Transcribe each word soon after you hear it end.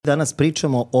Danas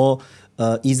pričamo o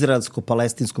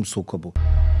izraelsko-palestinskom sukobu.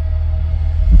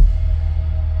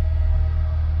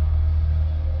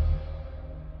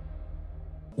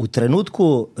 U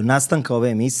trenutku nastanka ove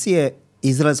emisije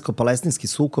izraelsko-palestinski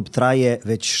sukob traje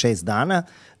već 6 dana.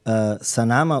 Sa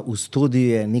nama u studiju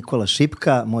je Nikola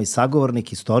Šipka, moj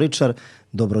sagovornik, istoričar.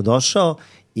 Dobrodošao.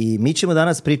 I mi ćemo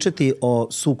danas pričati o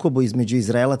sukobu između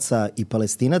Izraelaca i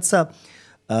Palestinaca,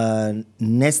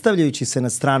 ne stavljajući se na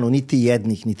stranu niti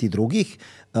jednih, niti drugih.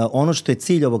 Ono što je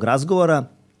cilj ovog razgovora,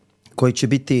 koji će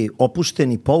biti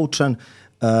opušten i poučan,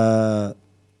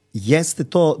 jeste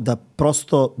to da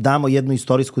prosto damo jednu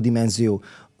istorijsku dimenziju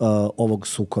ovog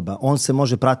sukoba. On se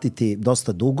može pratiti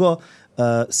dosta dugo,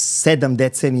 7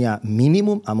 decenija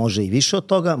minimum, a može i više od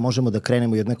toga. Možemo da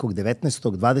krenemo i od nekog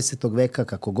 19. 20. veka,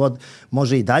 kako god,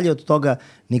 može i dalje od toga.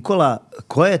 Nikola,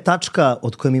 koja je tačka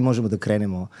od koje mi možemo da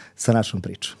krenemo sa našom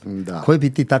pričom? Da. Koju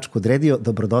bi ti tačku odredio?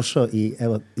 Dobrodošao i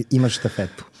evo, imaš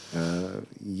štafetu.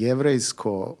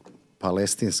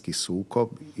 Jevrejsko-palestinski sukob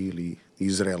ili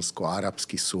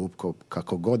izraelsko-arapski sukob,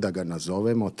 kako god da ga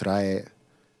nazovemo, traje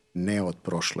ne od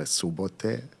prošle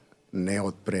subote, ne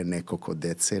od pre nekoliko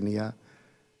decenija,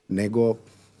 nego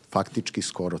faktički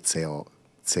skoro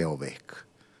ceo vek.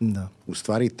 Da. U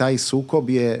stvari, taj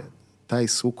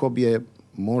sukob je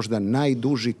možda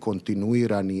najduži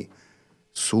kontinuirani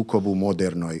sukob u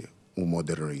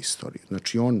modernoj istoriji.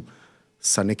 Znači, on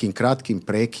sa nekim kratkim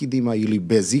prekidima ili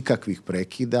bez ikakvih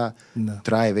prekida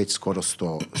traje već skoro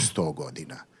 100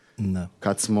 godina. Da.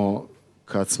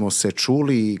 Kad smo se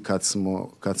čuli i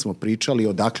kad smo pričali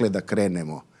odakle da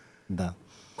krenemo, da.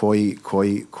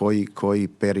 Koji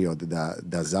period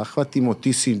da zahvatimo,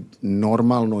 ti si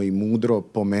normalno i mudro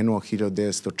pomenuo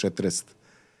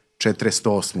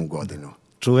 1948. godinu.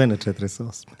 Čuvena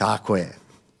 48. Tako je.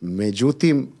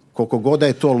 Međutim, koliko god da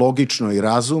je to logično i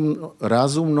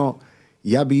razumno,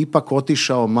 ja bi ipak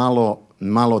otišao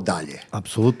malo dalje.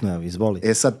 Apsolutno, evo,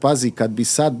 izvoli. Sad pazi, kad bi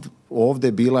sad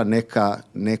ovde bila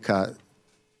neka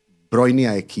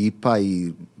brojnija ekipa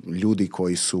i ljudi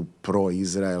koji su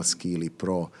pro-izraelski ili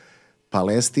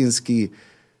pro-palestinski,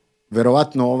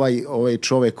 verovatno ovaj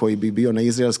čovjek koji bi bio na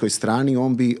izraelskoj strani,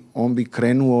 on bi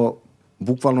krenuo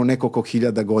bukvalno nekoliko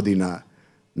hiljada godina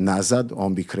nazad.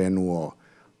 On bi krenuo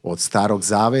od Starog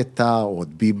zaveta, od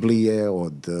Biblije,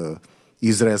 od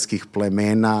izraelskih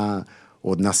plemena,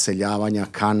 od naseljavanja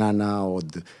Kanana,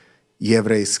 od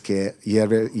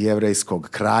jevrejskog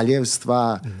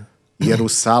kraljevstva,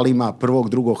 Jerusalima, prvog,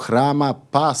 drugog hrama,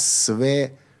 pa sve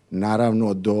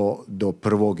naravno do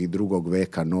prvog i drugog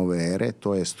veka nove ere,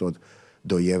 to jest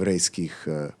do jevrejskih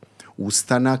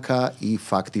ustanaka i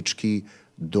faktički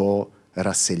do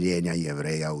raseljenja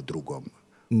Jevreja u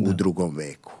drugom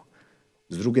veku.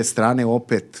 S druge strane,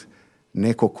 opet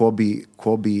neko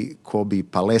ko bi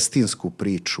palestinsku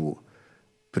priču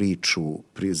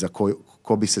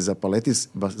ko bi se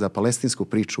za palestinsku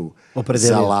priču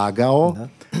zalagao,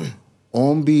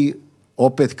 on bi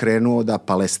opet krenuo da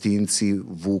Palestinci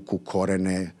vuku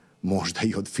korene možda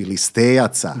i od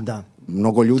Filistejaca. Da.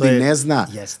 Mnogo ljudi ne zna.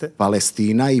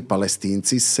 Palestina i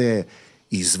Palestinci se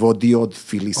izvodi od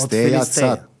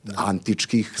Filistejaca,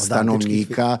 antičkih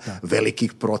stanovnika,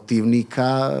 velikih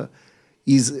protivnika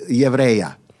iz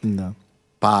Jevreja. Da.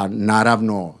 Pa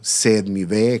naravno 7.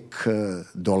 vek,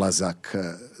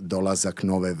 dolazak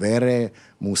nove vere,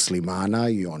 muslimana,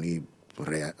 i oni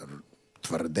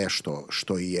tvrde,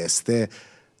 što i jeste,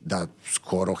 da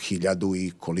skoro 1000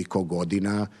 i koliko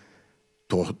godina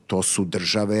to su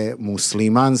države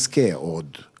muslimanske, od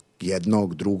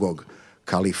jednog, drugog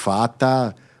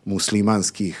kalifata,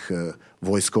 muslimanskih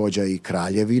vojskovođa i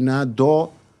kraljevina, do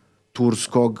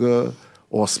turskog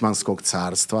Osmanskog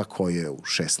carstva, koje u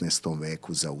 16.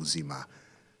 veku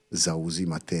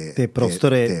zauzima te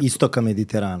prostore istoka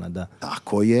Mediterana. Da.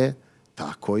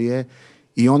 Tako je.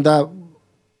 I onda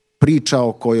priča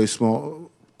o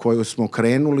kojoj smo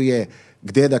krenuli je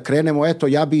gdje da krenemo. Eto,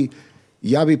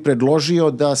 ja bi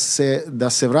predložio da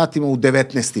se vratimo u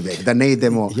 19. vek, da ne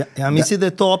idemo... Ja mislim da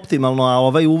je to optimalno, a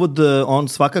ovaj uvod, on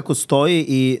svakako stoji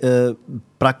i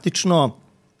praktično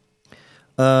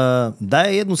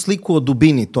daje jednu sliku o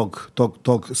dubini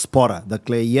tog spora.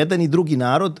 Dakle, jedan i drugi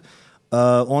narod,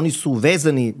 oni su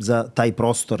vezani za taj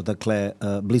prostor, dakle,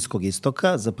 Bliskog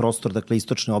istoka, za prostor, dakle,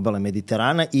 istočne obale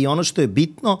Mediterana, i ono što je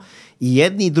bitno, i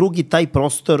jedni i drugi taj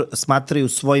prostor smatraju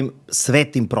svojim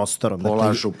svetim prostorom.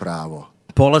 Polažu pravo.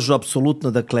 Polažu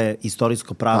apsolutno, dakle,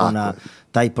 istorijsko pravo na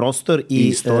taj prostor. I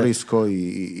istorijsko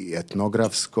i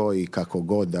etnografsko i kako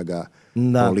god da ga,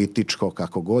 političko,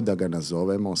 kako god da ga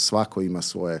nazovemo, svako ima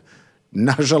svoje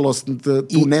nažalost,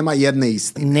 tu nema jedne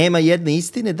istine. Nema jedne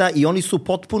istine, da, i oni su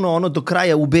potpuno do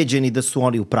kraja ubeđeni da su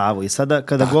oni u pravu. I sada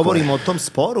kada govorimo o tom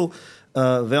sporu,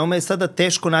 veoma je sada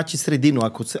teško naći sredinu.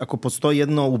 Ako postoji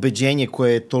jedno ubeđenje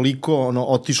koje je toliko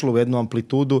otišlo u jednu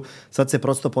amplitudu, sad se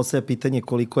prosto postavlja pitanje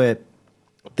koliko je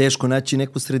teško naći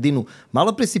neku sredinu.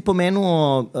 Malo pre si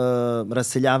pomenuo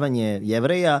raseljavanje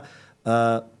Jevreja,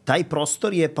 taj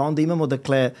prostor je, pa onda imamo,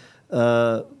 dakle,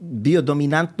 bio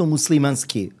dominantno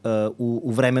muslimanski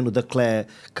u vremenu, dakle,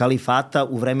 kalifata,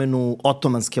 u vremenu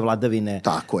otomanske vladavine.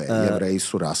 Tako je, Jevreji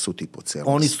su rasuti po celom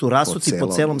svetu. Oni su rasuti po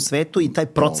celom svetu i taj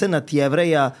procenat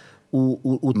Jevreja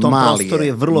u tom prostoru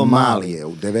je vrlo mali. Je.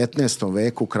 U 19.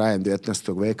 veku, krajem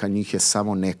 19. veka, njih je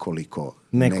samo nekoliko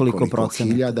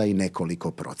hiljada i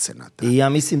nekoliko procenata. I ja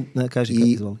mislim, kaži kako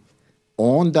izvoli.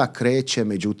 Onda kreće,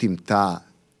 međutim,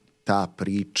 ta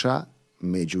priča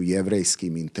među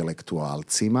jevrejskim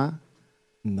intelektualcima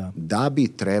da bi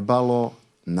trebalo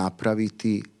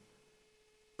napraviti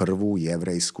prvu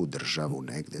jevrejsku državu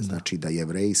negde. Znači da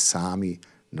Jevreji sami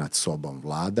nad sobom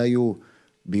vladaju.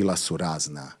 Bila su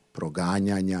razna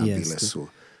proganjanja,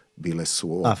 bile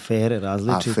su afere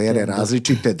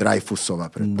različite, Dreyfusova,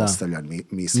 pretpostavljam,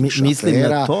 misliš mislim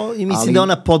afera. Na to i mislim da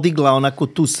ona podigla onako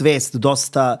tu svest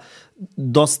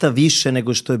dosta više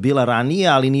nego što je bila ranije,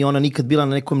 ali ni ona nikad bila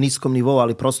na nekom niskom nivou,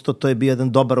 ali prosto to je bio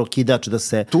jedan dobar okidač da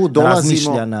se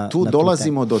razmišlja na tu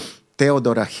dolazimo do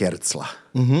Teodora Herzla.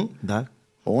 Da.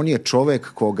 On je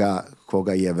čovek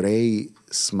koga Jevreji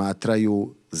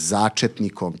smatraju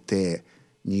začetnikom te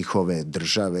njihove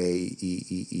države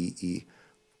i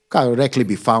kao rekli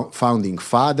bi founding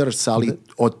fathers, ali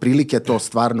otprilike to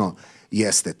stvarno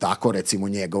jeste tako. Recimo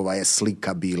njegova je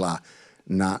slika bila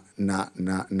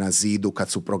na zidu kad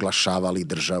su proglašavali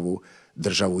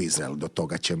državu Izrael. Do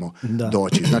toga ćemo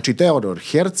doći. Znači Teodor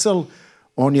Herzl,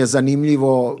 on je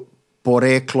zanimljivo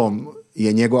poreklom,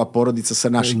 je njegova porodica sa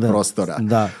naših prostora.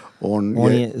 Da, on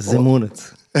je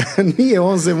Zemunac. Nije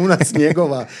on Zemunac,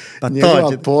 njegova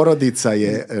porodica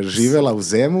je živela u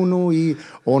Zemunu i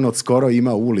on od skoro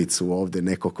ima ulicu ovde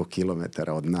nekoliko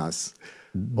kilometara od nas.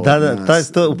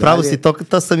 Upravo si,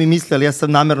 to sam i mislio, ali ja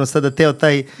sam namerno sada teo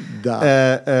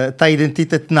taj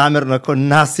identitet namerno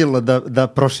nasilno da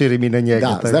proširim i na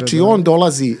njega. Znači on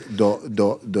dolazi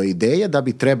do ideje da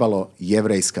bi trebalo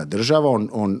jevrejska država,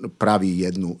 on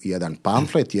pravi jedan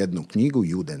pamflet, jednu knjigu,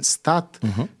 Judenstat,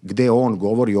 gde on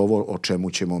govori ovo o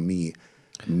čemu ćemo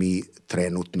mi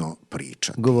trenutno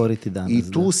pričati. Govoriti danas.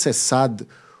 I tu se sad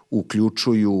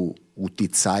uključuju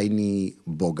uticajniji,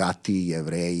 bogatiji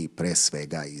Jevreji, pre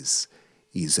svega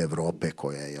iz Evrope,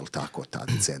 koja je, jel tako, tad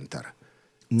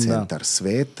centar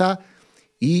sveta,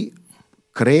 i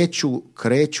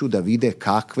kreću da vide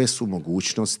kakve su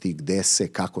mogućnosti, gde se,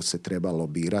 kako se treba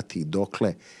lobirati,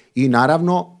 dokle. I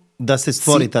naravno da se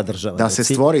stvori ta država. Da se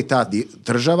stvori ta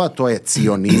država, to je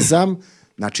cionizam,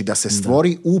 znači da se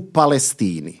stvori u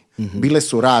Palestini. Bile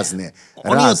su razne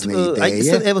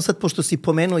ideje. Evo sad, pošto si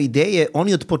pomenuo ideje,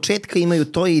 oni od početka imaju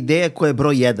to ideje koja je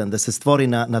broj 1, da se stvori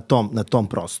na tom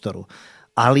prostoru.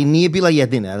 Ali nije bila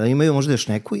jedina, da imaju možda još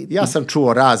neku. Ja sam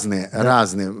čuo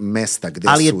razne mesta gde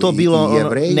su i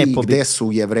Jevreji, gde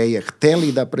su Jevreje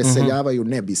hteli da preseljavaju,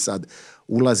 ne bi sad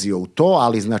ulazio u to,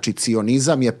 ali znači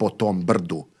cionizam je po tom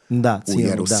brdu u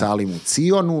Jerusalimu.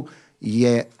 Cionu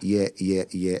je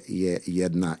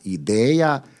jedna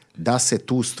ideja da se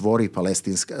tu stvori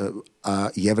palestinska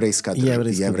jevrejska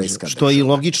država. Što je i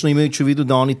logično, imajući u vidu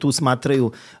da oni tu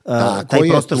smatraju, taj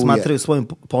prostor smatraju svojim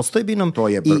postojbinom.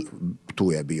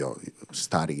 Tu je bio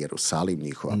stari Jerusalim,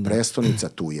 njihova prestonica,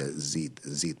 tu je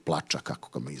zid plača,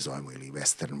 kako ga mi zovemo, ili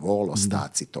Western Wall,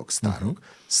 ostaci tog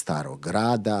starog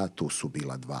grada, tu su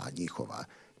bila dva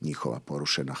njihova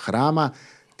porušena hrama,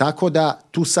 tako da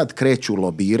tu sad kreću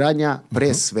lobiranja,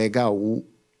 pre svega u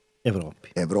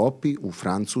Evropi, u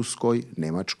Francuskoj,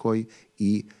 Nemačkoj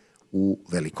i u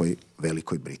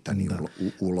Velikoj Britaniji,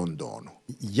 u Londonu.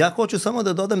 Ja hoću samo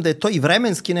da dodam da je to i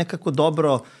vremenski nekako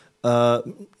dobro,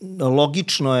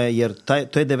 logično je, jer to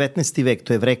je 19. vek,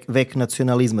 to je vek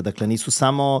nacionalizma, dakle nisu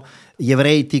samo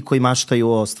Jevreji ti koji maštaju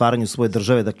o stvaranju svoje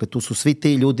države, dakle tu su svi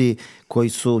ti ljudi koji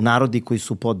su narodi koji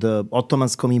su pod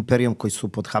Otomanskom imperijom, koji su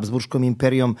pod Habsburškom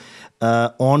imperijom,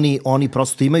 oni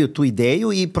prosto imaju tu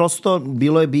ideju i prosto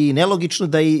bilo je bi nelogično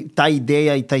da i ta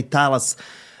ideja i taj talas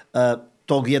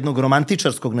tog jednog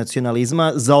romantičarskog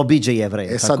nacionalizma zaobiđe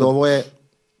Jevreje. Sad ovo je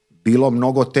bilo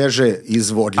mnogo teže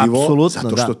izvodljivo, apsolutno,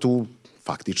 zato što tu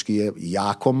faktički je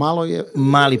jako malo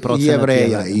mali procenat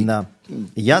Jevreja.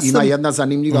 Ima jedna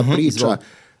zanimljiva priča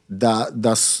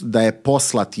da je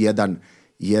poslat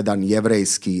jedan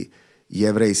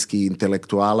jevrejski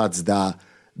intelektualac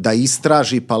da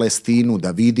istraži Palestinu,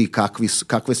 da vidi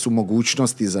kakve su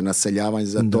mogućnosti za naseljavanje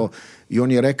za to. I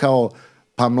on je rekao,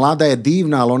 pa mlada je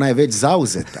divna, ali ona je već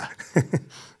zauzeta.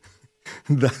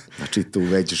 Da. Znači tu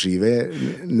već žive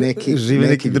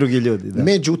neki drugi ljudi. Da.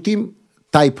 Međutim,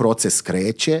 taj proces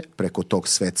kreće preko tog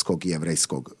svetskog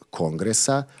jevrejskog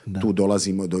kongresa. Da. Tu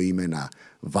dolazimo do imena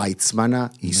Weizmana,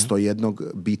 isto jednog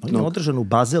bitnog. On je održan u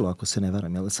Bazelu, ako se ne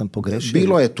varam, jel sam pogrešio?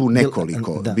 Bilo je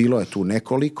tu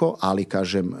nekoliko, ali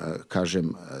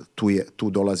kažem tu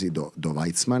dolazi do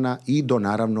Weizmana i do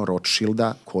naravno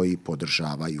Rothschilda koji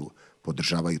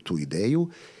podržavaju tu ideju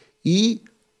i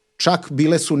čak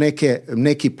bile su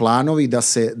neki planovi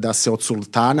da se od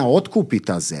sultana otkupi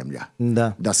ta zemlja,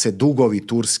 da se dugovi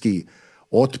turski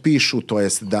otpišu, to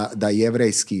jest da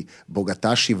jevrejski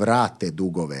bogataši vrate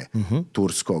dugove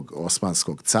turskog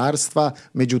osmanskog carstva,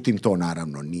 međutim to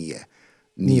naravno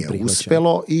nije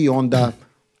uspelo i onda,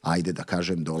 ajde da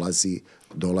kažem,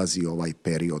 dolazi ovaj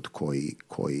period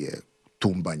koji je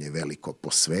tumbanje veliko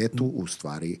po svetu, u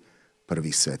stvari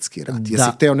Prvi svjetski rat.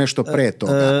 Jesi hteo nešto pre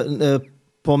toga?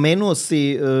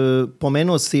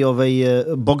 Pomenuo si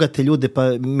bogate ljude,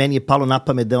 pa meni je palo na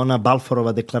pamet da je ona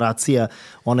Balfourova deklaracija,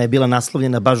 ona je bila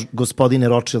naslovljena baš gospodine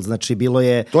Rothschild, znači bilo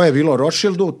je... To je bilo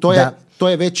Rothschildu, to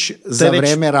je već za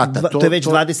vreme rata. To je već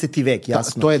 20. vek,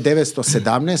 jasno. To je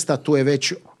 917. Tu je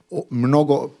već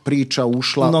mnogo priča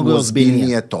ušla u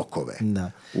ozbiljnije tokove.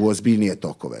 Da. U ozbiljnije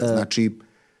tokove. Znači,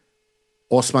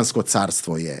 Osmansko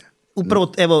carstvo je...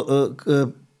 Upravo, evo...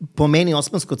 pomeni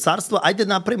Osmansko carstvo, ajde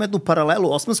napravimo jednu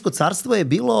paralelu. Osmansko carstvo je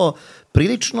bilo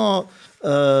prilično,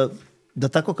 da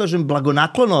tako kažem,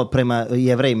 blagonaklono prema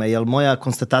Jevrejima. Je li moja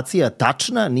konstatacija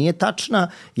tačna, nije tačna?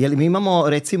 Je li mi imamo,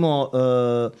 recimo,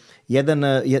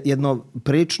 jedno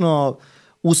prilično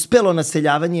uspelo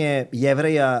naseljavanje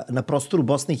Jevreja na prostoru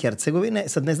Bosne i Hercegovine?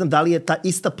 Sad ne znam da li je ta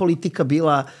ista politika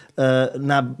bila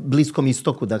na Bliskom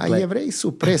istoku. Dakle. A Jevreji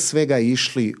su pre svega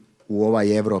išli u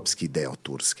ovaj evropski deo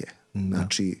Turske.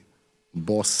 Znači,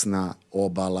 Bosna,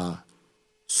 obala,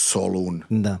 Solun,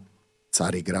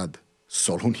 Carigrad.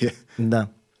 Solun je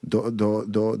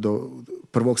do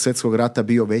Prvog svjetskog rata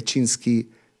bio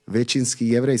većinski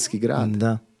jevrejski grad.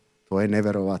 Da. To je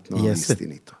neverovatno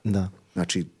istinito. Da.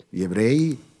 Znači,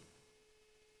 Jevreji,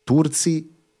 Turci,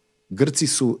 Grci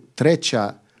su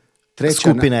treća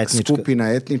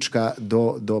skupina etnička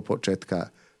do početka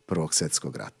Prvog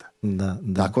svjetskog rata. Da.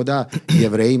 Tako da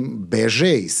Jevreji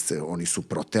beže, oni su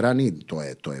proterani,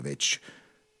 to je već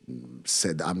 17.,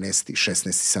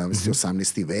 16., 17.,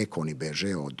 18. vek, oni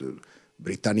beže od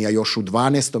Britanija još u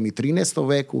 12. i 13.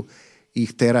 veku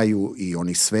ih teraju i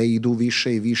oni sve idu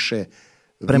više i više.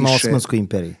 Prema Osmanskoj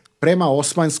imperiji. Prema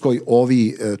Osmanskoj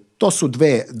to su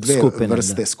dve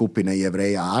vrste skupine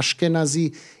Jevreja,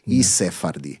 Aškenazi i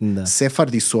Sefardi. Da.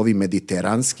 Sefardi su ovi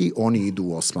mediteranski, oni idu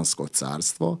u Osmansko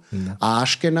carstvo, a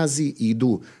Aškenazi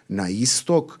idu na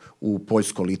istok u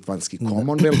Poljsko-Litvanski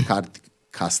Commonwealth,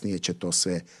 kasnije će to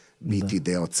sve biti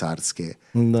deo carske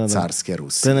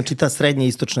Rusije. To je znači ta srednja i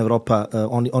istočna Evropa,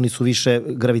 oni su više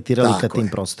gravitirali ka tim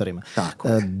prostorima. Tako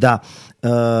je. Da.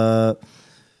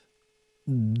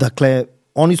 Dakle,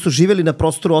 oni su živjeli na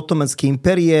prostoru Otomanske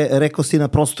imperije, rekao si na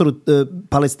prostoru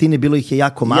Palestine, bilo ih je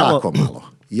jako malo.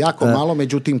 Jako malo,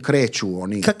 međutim kreću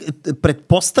oni.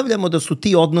 Pretpostavljamo da su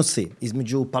ti odnosi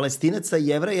između Palestinaca i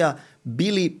Jevreja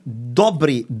bili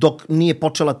dobri dok nije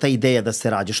počela ta ideja da se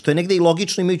rađa, što je negde i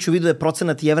logično imajući u vidu da je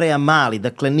procenat Jevreja mali,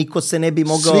 dakle niko se ne bi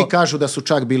mogao... Svi kažu da su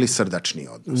čak bili srdačni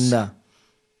odnosi. Da.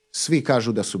 Svi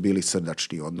kažu da su bili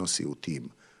srdačni odnosi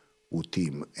u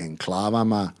tim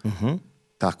enklavama,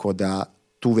 tako da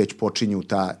tu već počinju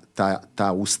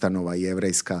ta ustanova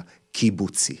jevrejska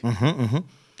kibuci.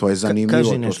 To je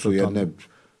zanimljivo,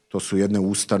 to su jedne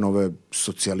ustanove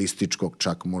socijalističkog,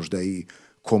 čak možda i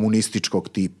komunističkog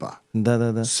tipa.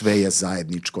 Da. Sve je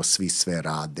zajedničko, svi sve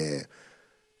rade,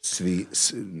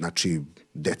 znači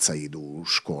deca idu u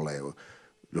škole,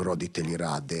 roditelji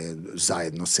rade,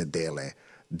 zajedno se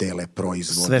dele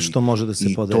proizvodi. Sve što može da se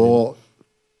podeli. I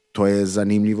to je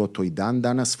zanimljivo, to i dan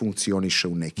danas funkcioniše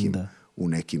u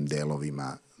nekim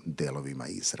delovima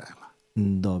Izraela.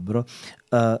 Dobro.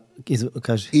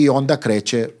 Kaži. I onda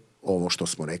kreće ovo što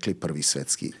smo rekli, Prvi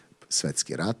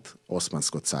svjetski rat,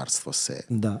 Osmansko carstvo se...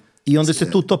 Da. I onda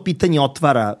se tu to pitanje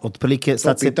otvara, otprilike...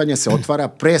 Pitanje se otvara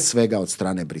pre svega od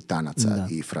strane Britanaca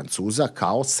i Francuza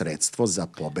kao sredstvo za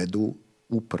pobedu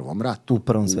u Prvom ratu. U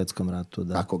Prvom svjetskom ratu,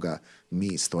 da. Kako ga mi,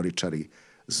 istoričari,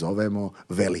 zovemo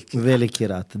veliki rat. Veliki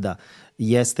rat, da.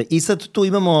 Jeste. I sad tu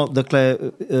imamo, dakle,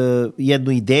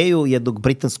 jednu ideju jednog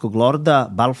britanskog lorda,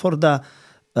 Balforda,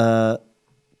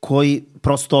 koji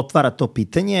prosto otvara to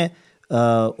pitanje.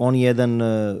 On je jedan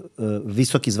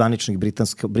visoki zvaničnik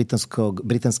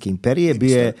britanske imperije.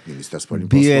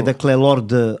 Bio je, dakle,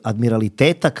 lord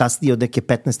admiraliteta, kasnije od neke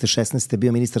 15. 16.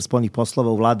 bio ministar spoljnih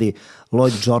poslova u vladi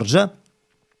Lloyd Georgea.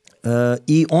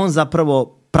 I on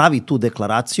zapravo pravi tu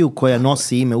deklaraciju koja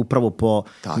nosi ime upravo po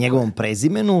njegovom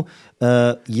prezimenu.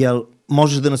 Jel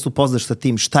možeš da nas upoznaš sa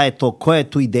tim šta je to, koja je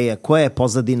tu ideja, koja je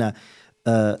pozadina?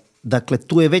 Dakle,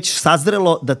 tu je već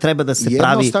sazrelo da treba da se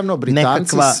pravi jednostavno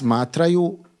Britanci nekakva...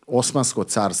 smatraju Osmansko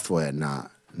carstvo je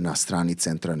na strani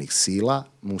centralnih sila,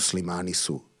 muslimani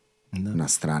su na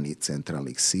strani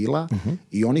centralnih sila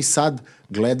i oni sad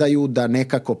gledaju da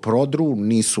nekako prodru,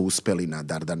 nisu uspeli na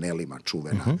Dardanelima,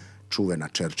 čuvena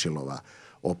Churchillova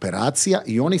operacija,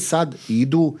 i oni sad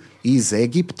idu iz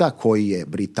Egipta, koji je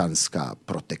britanska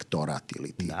protektorat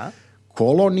ili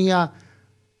kolonija,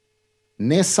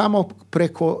 ne samo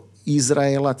preko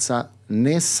Izraelaca,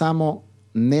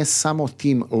 ne samo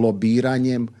tim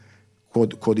lobiranjem.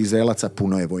 Kod Izraelaca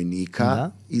puno je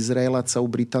vojnika Izraelaca u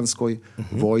britanskoj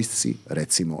vojsci.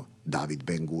 Recimo, David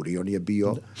Ben Gurion je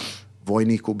bio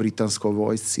vojnik u britanskoj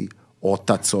vojsci.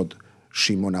 Otac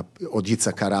od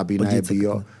Jicaka Rabina je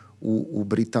bio u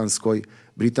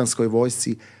britanskoj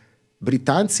vojsci.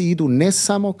 Britanci idu ne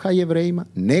samo ka Jevrejima,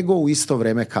 nego u isto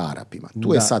vreme ka Arapima.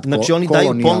 Tu je sad znači oni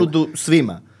daju ponudu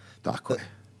svima. Tako je.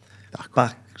 Pa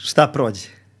šta prođe?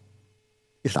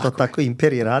 Je to tako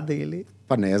imperije rade ili...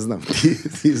 Pa ne znam,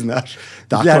 ti znaš.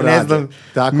 Ja ne znam,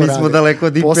 mi smo daleko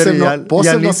od imperije.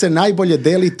 Posebno se najbolje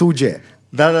deli tuđe.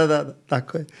 Da,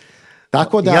 tako je.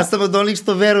 Ja sam od onih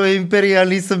što veruje imperije,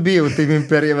 ali nisam bio u tim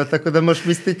imperijama, tako da možeš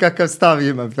misliti kakav stav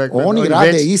imam. Oni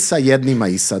rade i sa jednima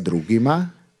i sa drugima,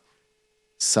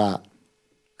 sa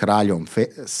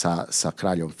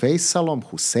kraljom Fejsalom,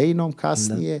 Huseinom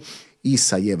kasnije, i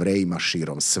sa Jevrejima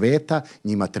širom sveta.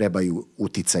 Njima trebaju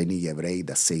uticajni Jevreji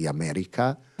da se i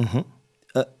Amerika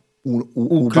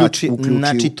uključi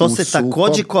znači to se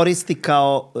takođe koristi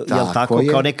kao,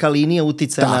 kao neka linija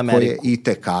uticaja na Ameriku. Tako je, i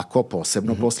tekako,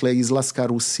 posebno posle izlaska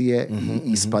Rusije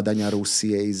i ispadanja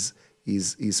Rusije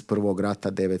iz prvog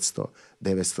rata 917.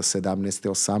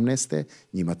 18.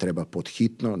 Njima treba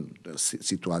podhitno,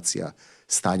 situacija,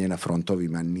 stanje na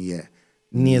frontovima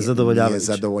nije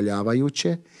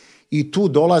zadovoljavajuće. I tu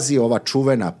dolazi ova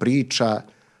čuvena priča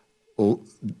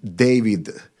David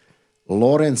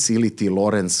Lawrence ili ti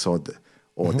Lawrence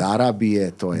od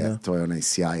Arabije, to je onaj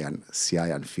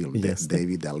sjajan film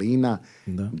Davida Lina,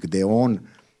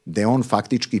 gde on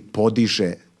faktički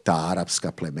podiže ta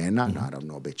arapska plemena,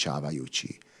 naravno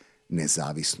obećavajući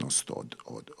nezavisnost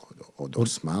od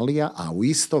Osmanlija, a u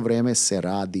isto vreme se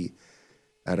radi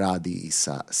i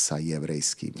sa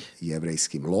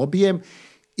jevrejskim lobijem,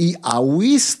 a u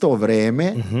isto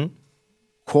vreme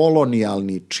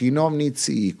kolonijalni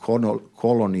činovnici i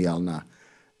kolonijalna,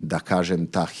 da kažem,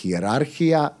 ta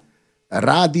hijerarhija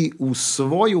radi u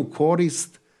svoju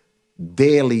korist,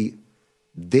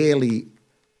 deli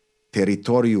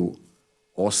teritoriju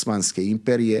Osmanske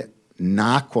imperije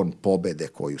nakon pobede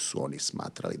koju su oni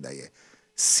smatrali da je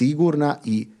sigurna,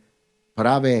 i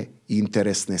prave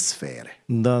interesne sfere.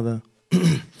 Da.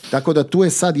 Tako da tu je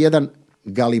sad jedan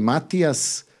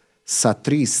galimatijas sa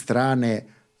 3 strane,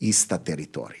 ista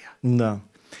teritorija. Da.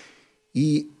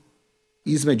 I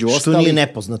između što ostalih... nije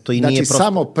nepoznato i znači, nije prosto...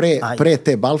 samo pre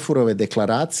te Balfourove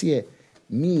deklaracije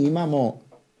mi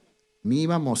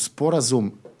imamo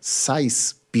sporazum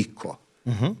Sykes-Picot.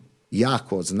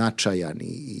 Jako značajan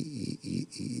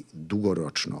i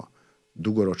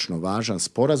dugoročno važan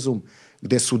sporazum,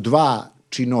 gde su 2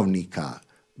 činovnika,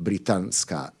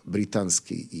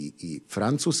 britanski i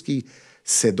francuski,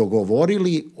 se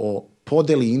dogovorili o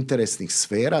podeli interesnih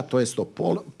sfera, to jest o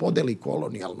podeli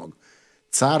kolonijalnog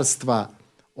carstva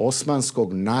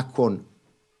osmanskog nakon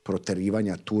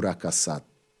proterivanja Turaka sa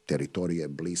teritorije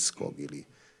Bliskog, ili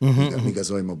mi ga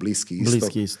zovemo Bliski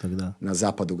istok, da. Na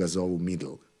zapadu ga zovu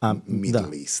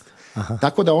Middle East.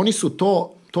 Tako da oni su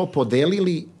to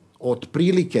podelili,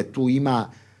 otprilike tu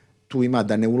ima,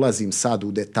 da ne ulazim sad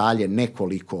u detalje,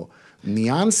 nekoliko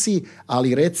nijansi,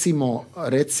 ali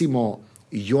recimo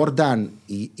Jordan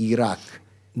i Irak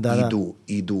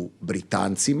idu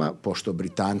Britancima, pošto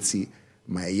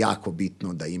Britancima je jako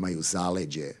bitno da imaju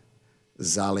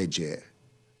zaleđe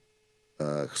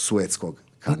Suetskog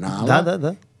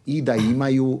kanala i da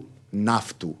imaju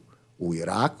naftu u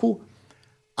Iraku,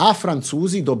 a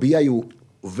Francuzi dobijaju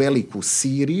veliku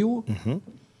Siriju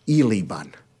i Liban.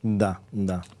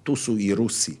 Da. Tu su i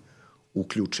Rusi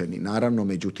uključeni, naravno,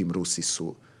 međutim Rusi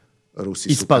su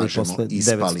ispali posle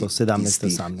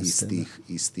 917.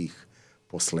 iz tih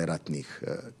posleratnih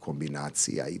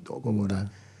kombinacija i dogovora.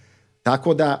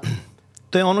 Tako da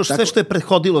To je ono sve što je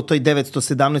prethodilo toj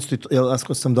 917.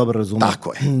 Ako sam dobro razumio.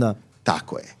 Tako je. Da.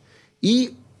 Tako je. I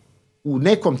u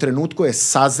nekom trenutku je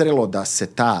sazrelo da se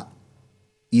ta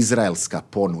izraelska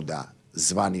ponuda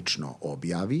zvanično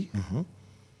objavi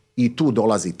i tu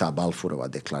dolazi ta Balfourova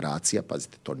deklaracija.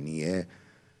 Pazite,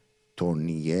 to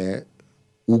nije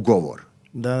ugovor.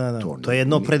 Da. To je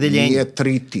jedno opredeljenje. Nije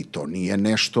triti, to nije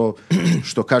nešto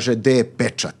što kaže gde je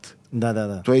pečat.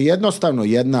 Da. To je jednostavno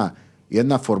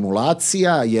jedna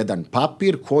formulacija, jedan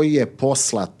papir koji je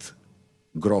poslat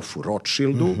grofu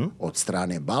Rothschildu od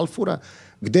strane Balfoura,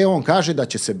 gde on kaže da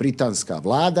će se britanska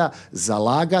vlada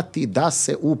zalagati da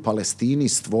se u Palestini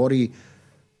stvori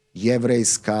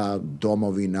jevrejska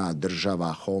domovina,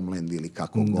 država, homeland ili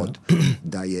kako god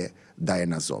da je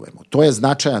nazovemo. To je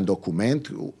značajan dokument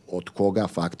od koga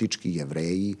faktički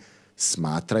Jevreji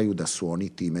smatraju da su oni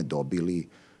time dobili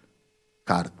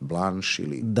carte blanche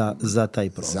ili za taj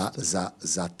prostor.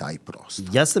 Za taj prostor.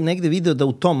 Ja sam negde video da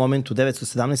u tom momentu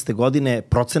 917. godine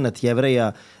procenat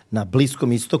Jevreja na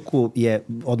Bliskom istoku je,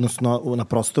 odnosno na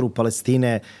prostoru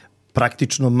Palestine,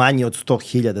 praktično manje od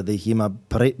 100.000, da ih ima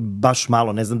baš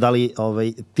malo. Ne znam da li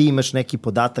ti imaš neki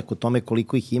podatak o tome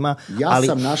koliko ih ima. Ja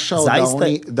sam našao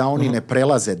da oni ne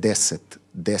prelaze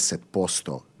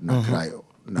 10% na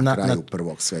kraju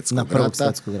Prvog svjetskog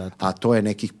rata, a to je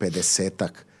nekih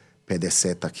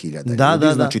 50.000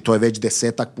 ljudi. Znači to je već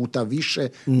 10 puta više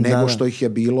nego što ih je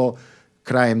bilo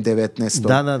krajem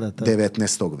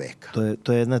 19. veka.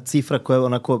 To je jedna cifra koja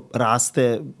onako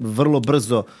raste vrlo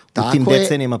brzo u tim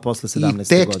decenijama posle 17. godine. I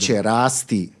tek će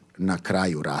rasti na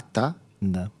kraju rata.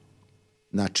 Da.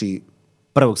 Znači...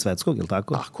 Prvog svetskog, je li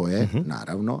tako? Tako je,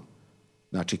 naravno.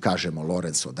 Znači, kažemo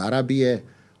Lorenz od Arabije,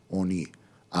 oni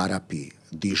Arapi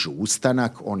dižu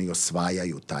ustanak, oni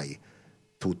osvajaju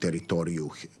tu teritoriju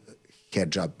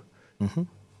Hedžab,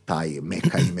 taj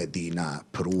Meka i Medina,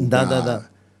 pruga. Da.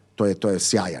 To je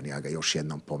sjajan, ja ga još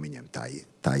jednom pominjem,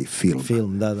 taj film.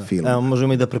 Film. Evo,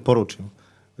 možemo i da preporučimo.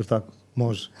 Je tako?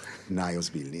 Može.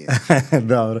 Najozbiljnije.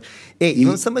 Dobro.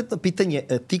 Imam samo jedno pitanje.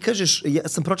 Ti kažeš, ja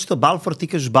sam pročitao Balfour, ti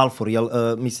kažeš Balfour, jel,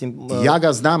 mislim... Ja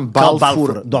ga znam,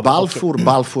 Balfourova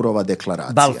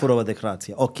deklaracija. Balfourova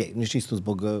deklaracija, čisto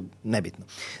zbog nebitno.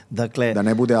 Dakle... Da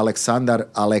ne bude Aleksandar.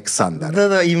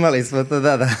 Da, imali smo to,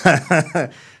 da.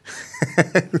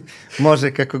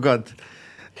 Može kako god.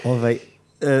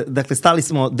 Dakle, stali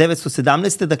smo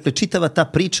 917. Dakle, čitava ta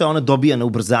priča, ona dobija na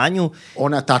ubrzanju.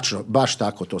 Ona tačno, baš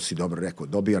tako, to si dobro rekao,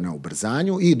 dobija na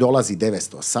ubrzanju i dolazi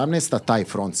 918. Taj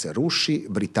front se ruši,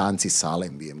 Britanci sa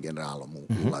Allenbyjem generalom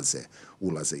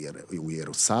ulaze u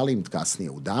Jerusalim,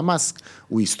 kasnije u Damask,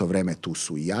 u isto vreme tu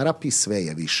su i Arapi, sve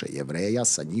je više Jevreja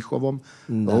sa njihovom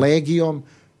legijom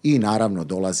i naravno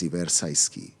dolazi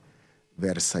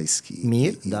Versajski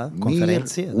mir,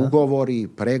 konferencije, ugovori,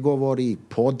 pregovori,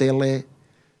 podele.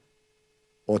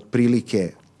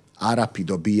 Otprilike Arapi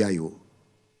dobijaju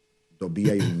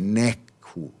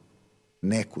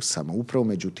neku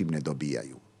samoupravu, to ne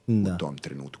dobijaju u tom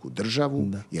trenutku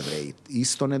državu. Jevreji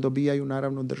isto ne dobijaju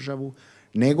naravno državu,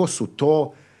 nego su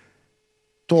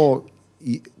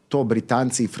to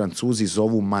Britanci i Francuzi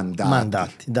zovu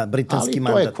mandati. Da, britanski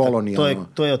mandat. Ali to je kolonijalno.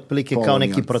 To je otprilike kao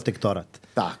neki protektorat.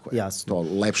 Tako je. Jasno. To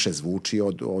lepše zvuči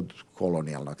od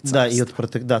kolonijalnog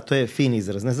carstva. Da, to je fin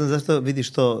izraz. Ne znam zašto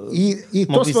vidiš to.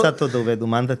 Mogli sad to da uvedu.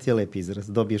 Mandat je lep izraz.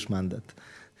 Dobiješ mandat.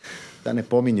 Da ne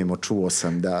pominjemo, čuo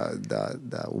sam da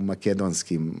u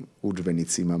makedonskim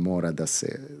udžbenicima mora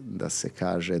da se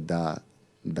kaže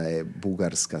da je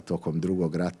Bugarska tokom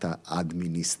drugog rata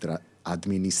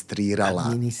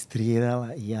administrirala,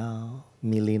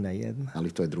 milina jedna.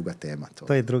 Ali to je druga tema.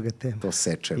 To je druga tema. To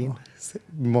sečemo.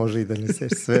 Može i da ne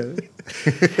seš sve.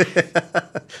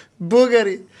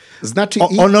 Bugari. Znači,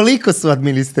 onoliko su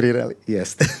administrirali.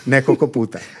 Jeste, nekoliko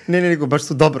puta. nego baš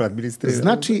su dobro administrirali.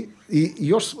 Znači, i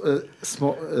još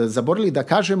smo zaboravili da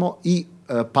kažemo i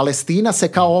Palestina se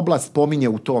kao oblast pominje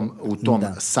u tom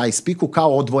sajspiku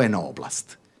kao odvojena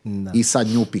oblast. I sad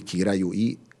nju pikiraju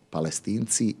i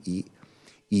Palestinci i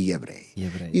Jevreji.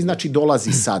 I znači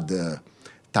dolazi sad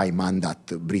taj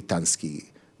mandat,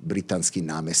 britanski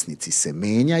namesnici se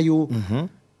menjaju,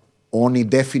 oni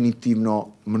definitivno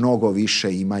mnogo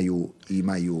više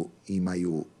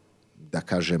imaju, da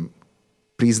kažem,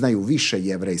 priznaju više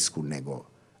jevrejsku nego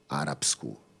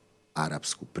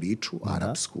arapsku priču,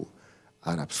 arapsku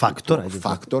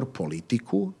faktor,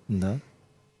 politiku. Da.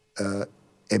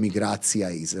 Emigracija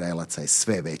Izraelaca je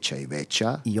sve veća i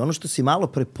veća. I ono što si malo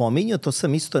prepominjao, to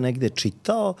sam isto negde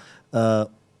čitao,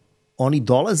 oni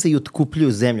dolaze i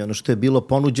otkupljuju zemlju, ono što je bilo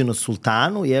ponuđeno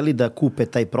sultanu, da kupe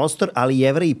taj prostor, ali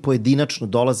Jevreji pojedinačno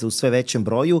dolaze u sve većem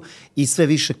broju i sve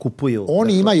više kupuju.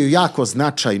 Oni imaju jako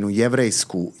značajnu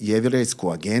jevrejsku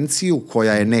agenciju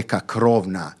koja je neka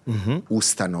krovna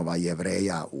ustanova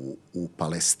Jevreja u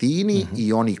Palestini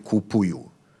i oni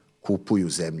kupuju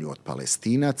zemlju od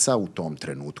Palestinaca. U tom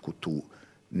trenutku tu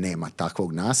nema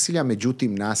takvog nasilja,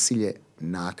 međutim nasilje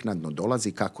naknadno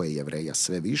dolazi kako je Jevreja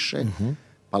sve više.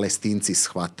 Palestinci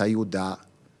shvataju da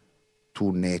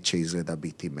tu neće izgleda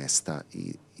biti mesta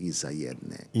i za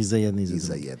jedne.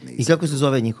 I kako se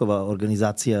zove njihova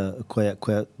organizacija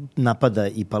koja napada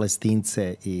i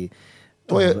Palestince?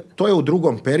 To je u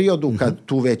drugom periodu kad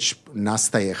tu već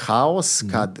nastaje haos,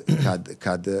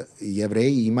 kad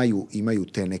Jevreji imaju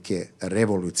te neke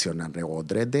revolucionarne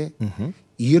odrede,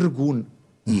 Irgun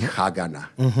i Hagana.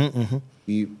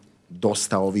 I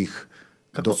dosta ovih...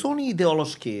 Kako su oni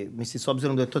ideološki? Mislim, s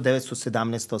obzirom da je to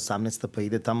 917. 18. pa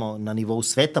ide tamo na nivou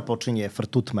sveta, počinje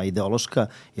frtutma ideološka.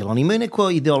 Jel oni imaju neko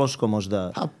ideološko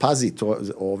možda? Pa pazi, to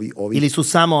ovi... Ili su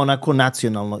samo onako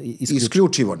nacionalno?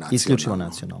 Isključivo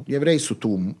nacionalno. Jevreji su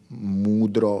tu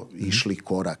mudro išli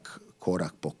korak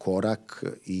po korak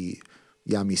i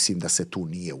ja mislim da se tu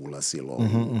nije ulazilo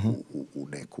u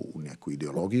neku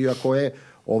ideologiju, ako je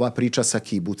ova priča sa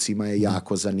kibucima je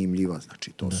jako zanimljiva.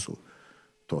 Znači,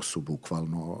 to su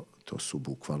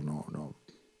bukvalno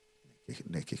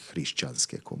neke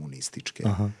hrišćanske, komunističke,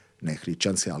 ne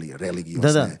hrišćanske, ali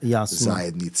religiozne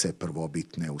zajednice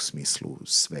prvobitne u smislu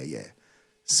sve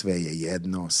je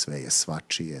jedno, sve je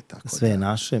svačije. Sve je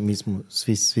naše,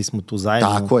 svi smo tu zajedno.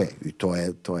 Tako je, i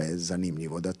to je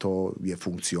zanimljivo da to je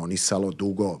funkcionisalo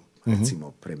dugo.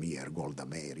 Recimo, premijer Golda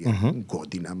Meir je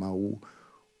godinama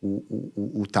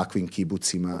u takvim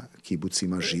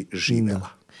kibucima živela.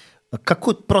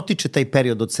 Kako protiče taj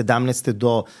period od 17.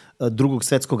 do drugog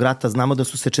svjetskog rata? Znamo da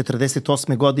su se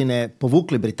 48. godine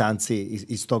povukli Britanci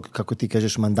iz tog, kako ti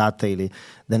kažeš, mandata ili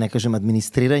da ne kažem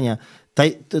administriranja.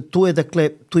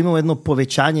 Tu imamo jedno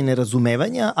povećanje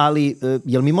nerazumevanja, ali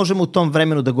jel mi možemo u tom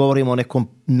vremenu da govorimo o nekom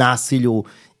nasilju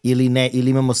ili ne,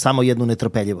 ili imamo samo jednu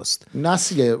netrpeljivost?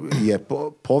 Nasilje je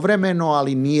povremeno,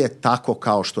 ali nije tako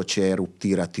kao što će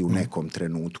eruptirati u nekom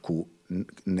trenutku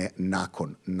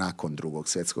nakon drugog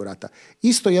svjetskog rata.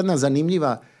 Isto jedna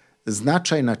zanimljiva,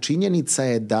 značajna činjenica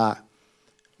je da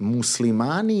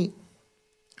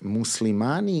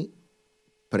muslimani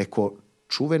preko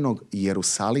čuvenog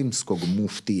jerusalimskog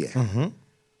muftije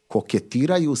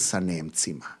koketiraju sa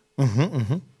Nemcima.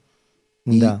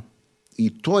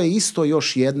 I to je isto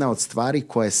još jedna od stvari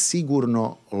koja je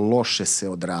sigurno loše se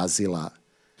odrazila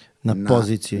na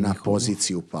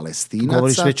poziciju Palestinaca.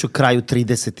 Govoriš već o kraju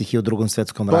 30-ih i o drugom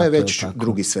svjetskom ratu. To je već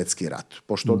drugi svjetski rat.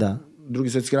 Pošto drugi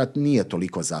svjetski rat nije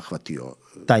toliko zahvatio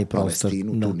taj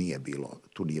Palestinu,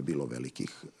 tu nije bilo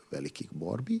velikih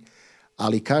borbi.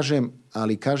 Ali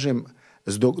kažem,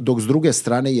 dok s druge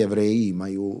strane Jevreji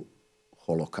imaju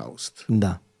holokaust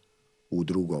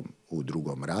u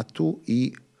drugom ratu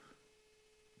i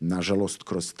nažalost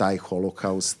kroz taj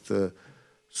holokaust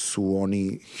su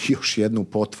oni još jednu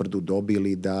potvrdu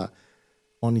dobili da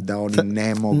oni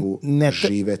ne mogu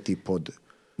živeti pod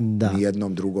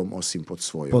nijednom drugom osim pod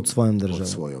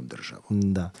svojom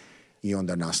državom. I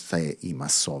onda nastaje i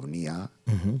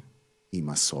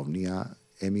masovnija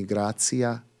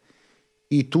emigracija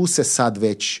i tu se sad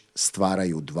već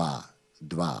stvaraju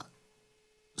dva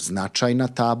značajna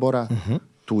tabora.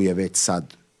 Tu je već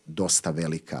sad dosta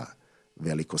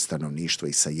veliko stanovništvo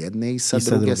i sa jedne i sa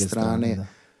druge strane.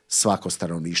 Svako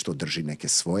stanovništvo drži neke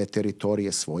svoje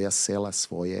teritorije, svoja sela,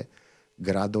 svoje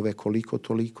gradove koliko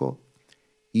toliko.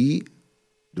 I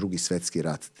drugi svjetski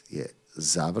rat je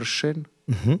završen.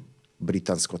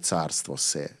 Britansko carstvo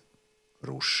se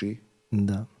ruši.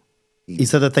 I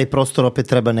sada taj prostor opet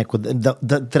treba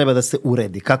treba da se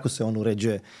uredi. Kako se on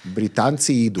uređuje?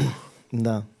 Britanci idu.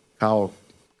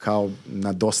 Kao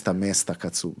na dosta mesta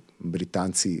kad su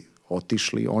Britanci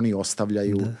otišli, oni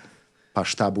ostavljaju, pa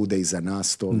šta bude iza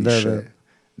nas, to više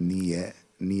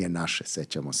nije naše.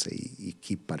 Sećamo se i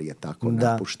Kipar je tako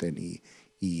napušten, i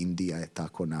Indija je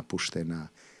tako napuštena,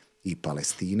 i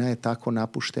Palestina je tako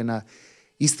napuštena.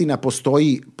 Istina,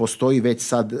 postoji već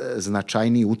sad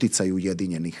značajniji uticaj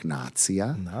Ujedinjenih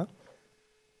nacija.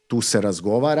 Tu se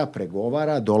razgovara,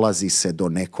 pregovara, dolazi se do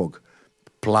nekog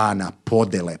plana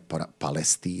podele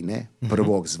Palestine,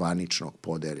 prvog zvaničnog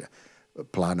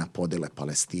plana podele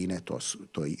Palestine,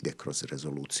 to ide kroz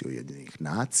rezoluciju Ujedinjenih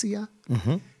nacija.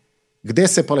 gde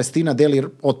se Palestina deli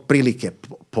otprilike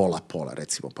pola,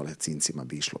 recimo Palestincima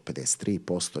bi išlo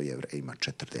 53%, Jevrejima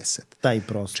 40%. Taj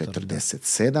prostor.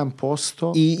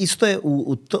 47%. I isto je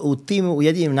u tim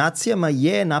Ujedinjenim nacijama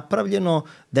je napravljeno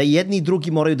da jedni i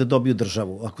drugi moraju da dobiju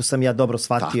državu, ako sam ja dobro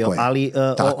shvatio. Tako je. Ali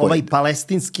ovaj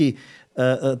palestinski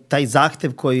taj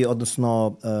zahtev koji,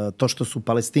 odnosno to što su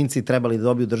Palestinci trebali da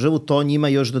dobiju državu, to njima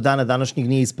još do dana današnjeg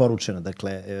nije isporučeno.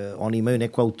 Dakle, oni imaju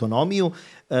neku autonomiju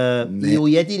i u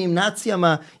Ujedinjenim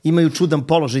nacijama imaju čudan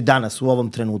položaj danas u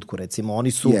ovom trenutku, recimo.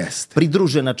 Oni su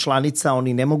pridružena članica,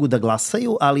 oni ne mogu da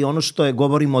glasaju, ali ono što je,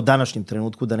 govorimo o današnjem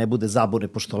trenutku, da ne bude zabune,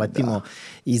 pošto letimo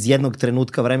iz jednog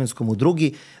trenutka vremenskom u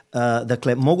drugi,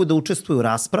 dakle, mogu da učestvuju u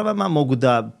raspravama, mogu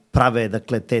da prave,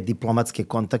 dakle, te diplomatske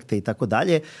kontakte i tako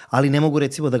dalje, ali ne mogu,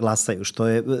 recimo, da glasaju, što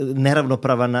je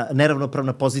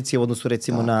neravnopravna pozicija u odnosu,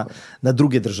 recimo, na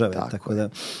druge države. Tako da,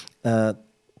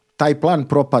 taj plan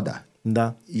propada.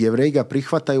 Da. Jevreji ga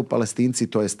prihvataju, Palestinci,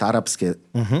 to jest arapske,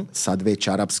 sad već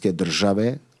arapske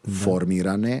države,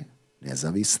 formirane,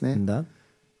 nezavisne,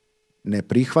 ne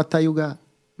prihvataju ga,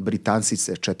 Britanci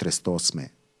se 48.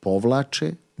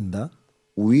 povlače,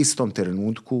 u istom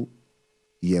trenutku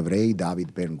Jevreji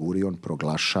David Ben Gurion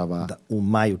proglašava... u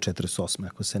maju 48.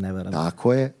 ako se ne varam.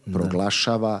 Tako je,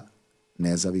 proglašava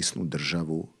nezavisnu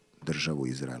državu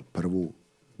Izrael.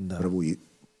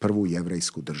 Prvu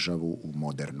jevrejsku državu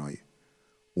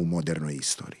u modernoj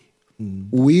istoriji.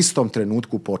 U istom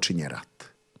trenutku počinje rat.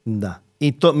 Da.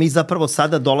 I to mi zapravo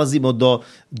sada dolazimo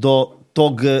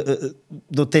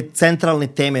do te centralne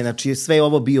teme. Znači, sve je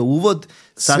ovo bio uvod.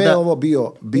 Sve je ovo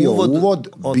bio uvod.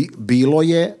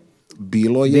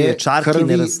 Bilo je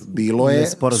krvi, bilo je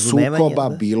sukoba,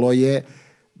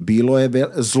 bilo je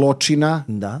zločina.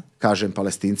 Kažem,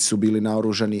 Palestinci su bili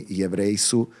naoružani, Jevreji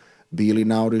su bili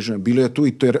naoružani. Bilo je tu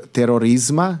i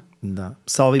terorizma. Da.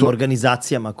 Sa ovim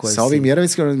organizacijama koje Sa ovim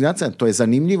jevrejskim organizacijama. To je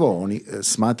zanimljivo.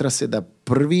 Smatra se da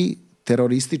prvi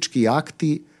teroristički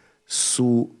akti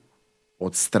su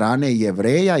od strane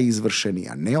Jevreja izvršeni,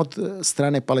 a ne od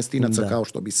strane Palestinaca, kao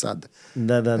što bi sad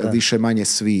više manje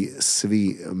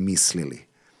svi mislili.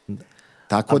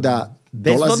 Tako da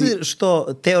bez obzira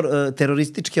što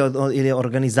terorističke ili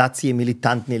organizacije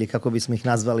militantne, ili kako bismo ih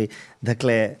nazvali,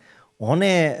 dakle,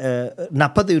 one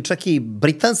napadaju čak i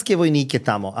britanske vojnike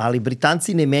tamo, ali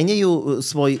Britanci ne menjaju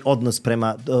svoj odnos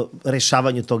prema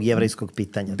rešavanju tog jevrejskog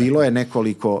pitanja. Bilo je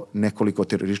nekoliko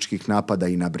terorističkih napada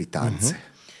i na Britance.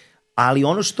 Ali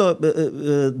ono što,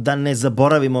 da ne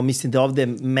zaboravimo, mislim da je ovde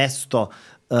mesto,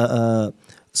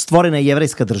 stvorena je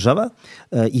jevrejska država,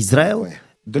 Izrael.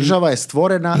 Država je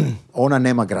stvorena, ona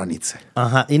nema granice.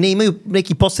 Aha, i ne imaju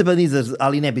neki poseban izraz,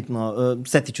 ali nebitno,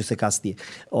 setit ću se kasnije.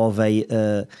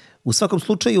 U svakom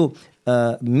slučaju,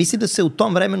 mislim da se u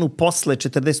tom vremenu posle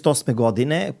 48.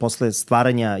 godine, posle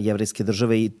stvaranja jevrejske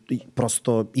države i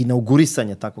prosto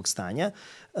inaugurisanja takvog stanja,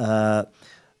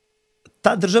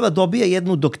 ta država dobija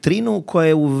jednu doktrinu koja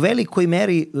je u velikoj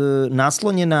meri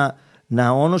naslonjena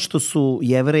na ono što su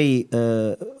Jevreji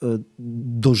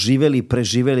doživeli,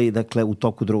 preživeli, dakle, u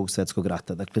toku Drugog svjetskog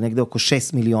rata. Dakle, negde oko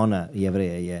 6 miliona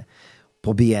Jevreja je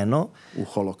pobijeno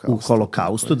u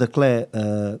holokaustu. Dakle,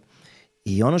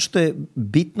 i ono što je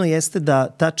bitno jeste da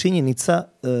ta činjenica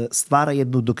stvara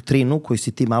jednu doktrinu koju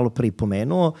si ti malo pre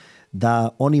pomenuo, da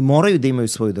oni moraju da imaju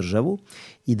svoju državu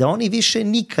i da oni više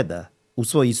nikada u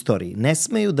svojoj istoriji ne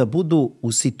smeju da budu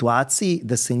u situaciji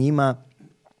da se njima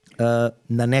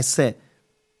nanese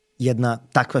jedna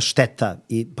takva šteta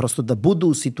i prosto da budu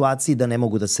u situaciji da ne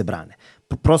mogu da se brane.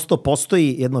 Prosto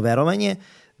postoji jedno verovanje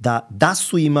da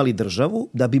su imali državu,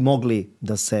 da bi mogli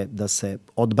da se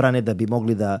odbrane, da bi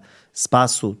mogli da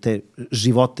spasu te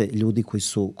živote ljudi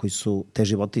koji su te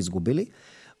živote izgubili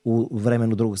u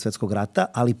vremenu Drugog svjetskog rata,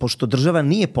 ali pošto država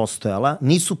nije postojala,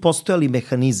 nisu postojali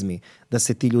mehanizmi da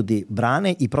se ti ljudi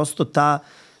brane i prosto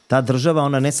ta država,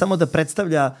 ona ne samo da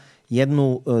predstavlja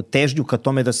jednu težnju ka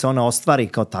tome da se ona ostvari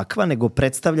kao takva, nego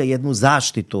predstavlja jednu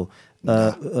zaštitu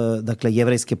dakle,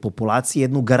 jevrejske populacije,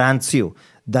 jednu garanciju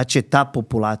da će ta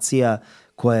populacija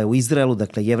koja je u Izraelu,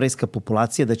 dakle, jevrejska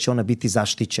populacija, da će ona biti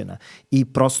zaštićena. I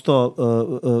prosto,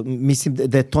 mislim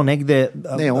da je to negde,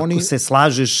 ako se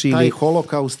slažeš ili... Taj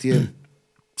holokaust je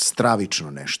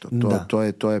stravično nešto.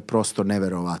 To je prosto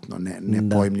neverovatno,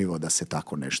 nepojmljivo da se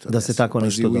tako nešto desi. Da se tako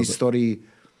nešto u istoriji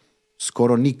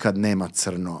skoro nikad nema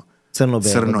crno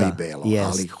i belo.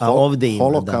 Ali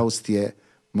holokaust je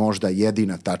možda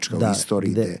jedina tačka u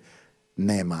istoriji gde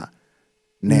nema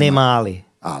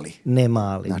ali.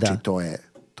 Znači,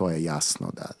 to je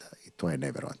jasno i to je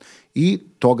neverovatno. I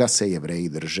toga se Jevreji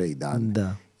drže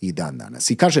i dan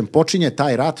danas. I kažem, počinje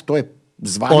taj rat, to je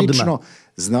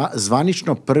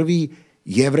zvanično prvi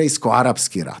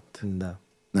jevrejsko-arapski rat. Da.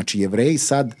 Znači,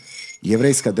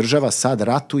 jevrejska država sad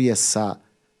ratuje sa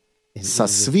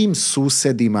svim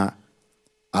susedima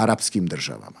arapskim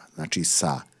državama. Znači,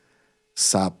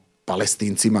 sa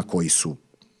Palestincima koji su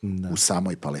u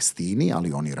samoj Palestini,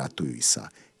 ali oni ratuju i sa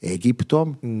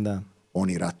Egiptom,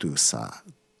 oni ratuju sa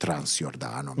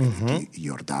Transjordanom ili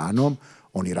Jordanom,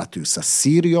 oni ratuju sa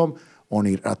Sirijom,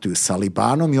 oni ratuju sa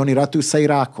Libanom i oni ratuju sa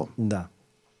Irakom. Da.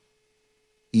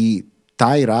 I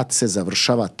taj rat se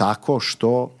završava tako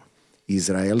što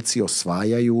Izraelci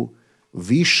osvajaju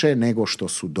više nego što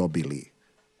su dobili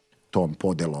tom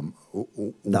podelom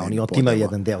oni otimaju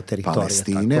jedan deo teritorije.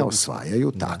 Palestine tako,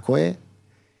 osvajaju, tako je.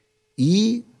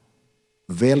 I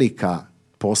velika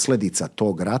posljedica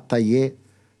tog rata je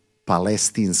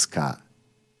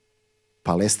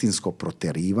palestinsko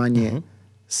proterivanje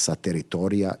sa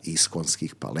teritorija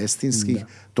iskonskih palestinskih.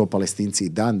 To Palestinci i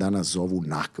dan danas zovu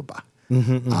Nakba.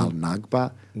 Al-Nakba,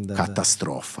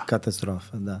 katastrofa.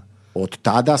 Katastrofa, da. Od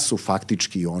tada su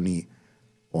faktički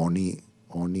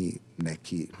oni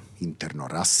neki interno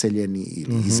raseljeni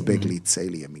ili izbeglice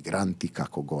ili emigranti,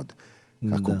 kako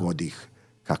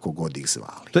god ih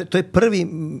zvali. To je prvi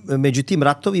među tim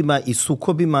ratovima i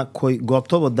sukobima koji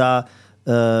gotovo da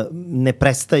ne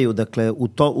prestaju. Dakle,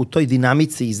 u toj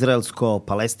dinamici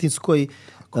izraelsko-palestinskoj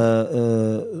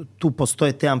tu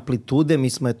postoje te amplitude. Mi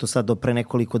smo sad do pre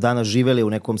nekoliko dana živeli u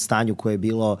nekom stanju koje je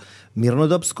bilo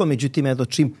mirnodopsko, međutim,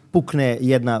 čim pukne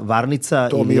jedna varnica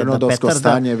ili jedna petarda... To mirnodopsko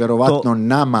stanje je verovatno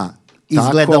nama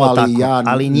tako, ali ja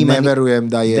ne verujem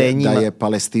da je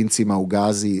Palestincima u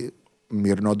Gazi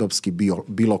mirnodopski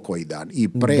bilo koji dan. I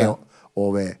pre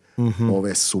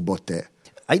ove subote.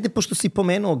 Ajde, pošto si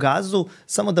pomenuo Gazu,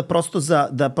 samo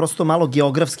da prosto malo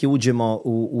geografski uđemo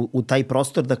u taj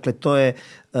prostor. Dakle, to je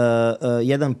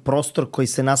jedan prostor koji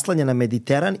se naslanja na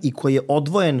Mediteran i koji je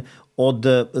odvojen od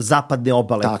zapadne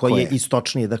obale, koji je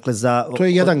istočnije. Dakle, to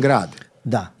je jedan grad.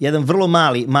 Da, jedan vrlo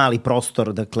mali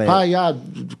prostor. Dakle... Pa ja,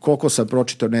 koliko sam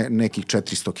pročitao, nekih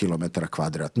 400 km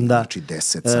kvadratnih, znači 10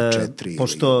 sa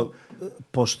 4.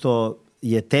 Pošto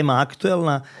je tema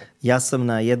aktuelna, ja sam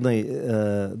na jednoj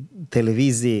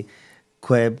televiziji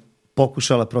koja je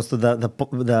pokušala prosto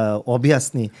da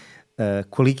objasni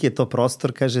koliki je to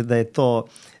prostor. Kaže da je to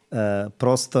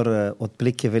prostor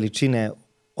otprilike veličine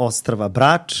ostrva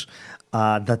Brač,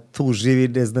 a da tu živi,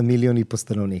 1,5 miliona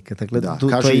stanovnika. Dakle,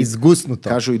 to je izgusnuto.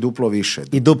 Kažu i duplo više.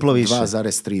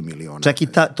 2,3 miliona. Čak i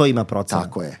to ima procena.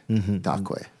 Tako je.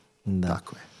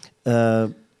 Tako je.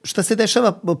 Šta se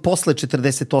dešava posle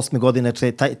 48. godine?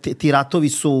 Ti ratovi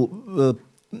su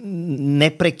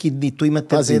neprekidni, tu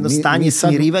imate jedno stanje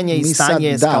smirivanja i stanje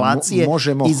eskalacije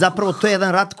i zapravo to je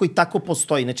jedan rat koji tako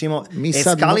postoji. Znači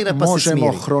eskalira pa se smiri.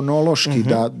 Možemo hronološki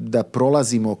da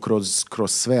prolazimo kroz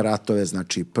sve ratove.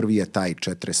 Znači prvi je taj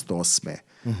 48.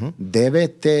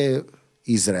 9.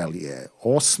 Izrael je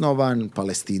osnovan,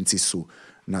 Palestinci su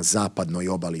na zapadnoj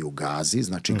obali u Gazi,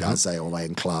 znači Gaza je ova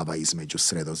enklava između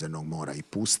Sredozemnog mora i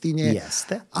pustinje.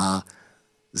 Jeste. A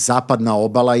zapadna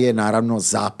obala je naravno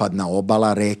zapadna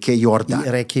obala reke Jordan.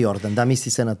 Reke Jordan, da,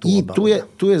 misli se na tu obalu. I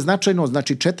tu je značajno,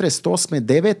 znači 48.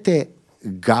 9.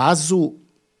 Gazu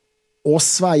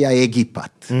osvaja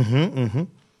Egipat.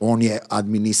 On je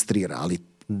administrira, ali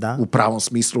u pravom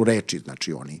smislu reči,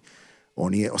 znači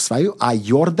oni je osvajaju, a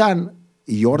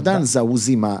Jordan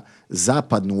zauzima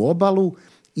zapadnu obalu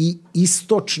i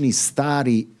istočni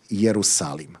stari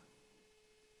Jerusalim.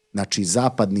 Znači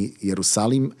zapadni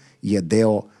Jerusalim je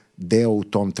deo u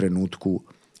tom trenutku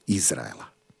Izraela.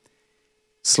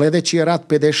 Sljedeći je rat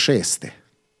 56.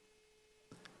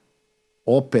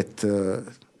 Opet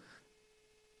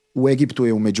u Egiptu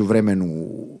je u međuvremenu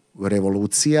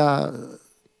revolucija,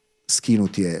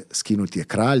 skinut je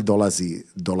kralj,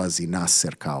 dolazi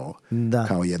Naser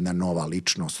kao jedna nova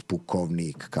ličnost,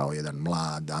 pukovnik, kao jedan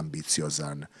mlad,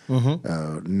 ambiciozan,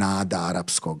 nada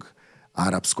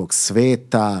arapskog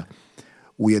sveta.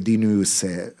 Ujedinjuju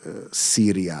se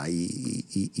Sirija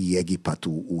i Egipat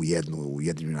u jednu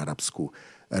Ujedinjenu arapsku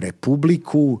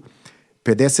republiku.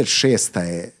 56.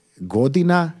 je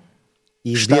godina.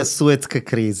 Izbija Suetska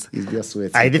kriza.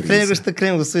 Ajde, pre nego što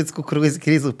krenemo u Suetsku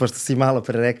krizu, pošto si malo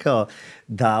pre rekao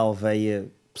da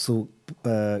su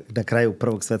na kraju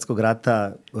Prvog svjetskog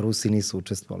rata Rusi nisu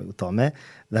učestvovali u tome.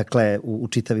 Dakle, u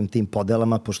čitavim tim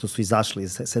podelama, pošto su izašli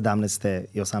 17.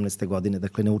 i 18. godine,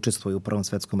 dakle ne učestvuju u Prvom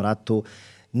svjetskom ratu,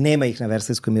 nema ih na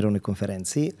Versajskoj mirovnoj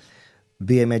konferenciji.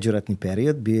 Bio je međuratni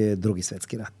period, bio je Drugi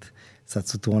svjetski rat. Sad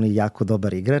su tu oni jako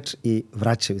dobar igrač i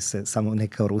vraćaju se samo ne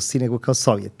kao Rusi, nego kao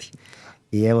Sovjeti.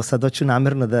 I evo sad hoću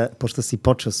namjerno da, pošto si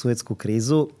počeo Suetsku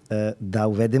krizu, da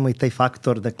uvedemo i taj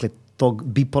faktor, dakle, tog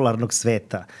bipolarnog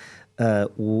sveta.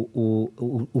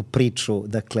 u priču.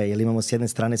 Dakle, jer imamo s jedne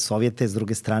strane Sovjete, s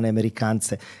druge strane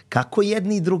Amerikance. Kako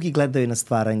jedni i drugi gledaju na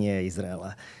stvaranje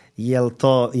Izraela?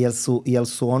 Jel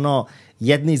su ono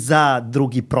jedni za,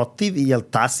 drugi protiv? Jel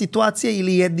ta situacija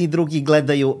ili jedni i drugi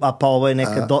gledaju, a pa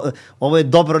ovo je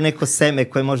dobro neko seme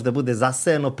koje može da bude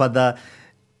zasejano pa da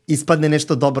ispadne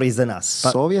nešto dobro iza nas?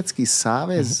 Sovjetski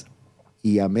savez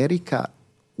i Amerika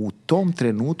u tom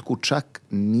trenutku čak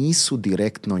nisu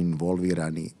direktno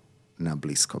involvirani na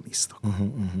Bliskom istoku.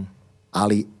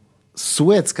 Ali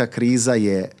Suetska kriza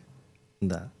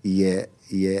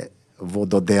je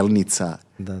vododelnica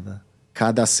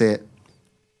kada se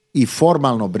i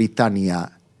formalno Britanija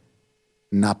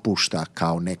napušta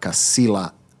kao neka sila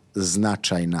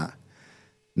značajna.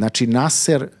 Znači,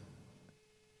 Nasser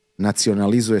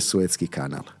nacionalizuje Suetski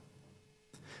kanal.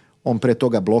 On pre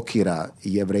toga blokira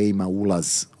Jevrejima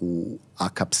ulaz u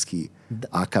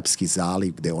Akapski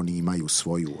zaliv gde oni imaju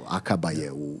svoju, Akaba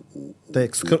je to je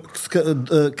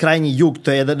krajnji jug,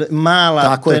 to je jedna mala,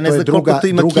 tako to je ne znam koliko to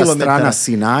ima kilometara. Druga strana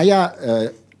Sinaja,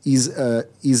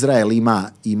 Izrael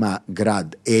ima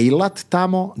grad Eilat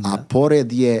tamo, a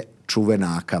pored je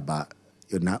čuvena Akaba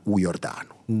u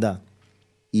Jordanu. Da.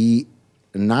 I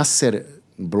Nasser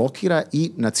blokira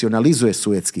i nacionalizuje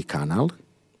Suetski kanal.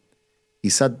 I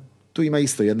sad tu ima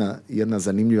isto jedna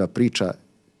zanimljiva priča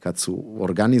kad su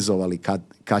organizovali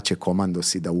kad će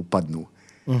komandosi da upadnu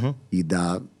i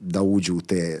da uđu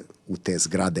u te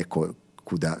zgrade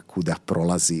kuda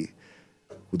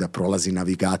prolazi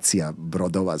navigacija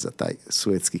brodova za taj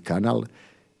Suetski kanal.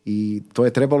 I to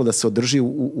je trebalo da se održi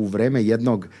u vreme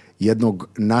jednog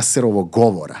Nasserovog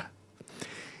govora.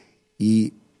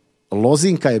 I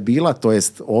lozinka je bila, to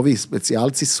jest ovi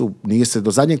specijalci nije se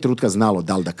do zadnjeg trenutka znalo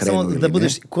da li da krenu ili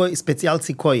ne.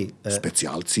 Specijalci koji?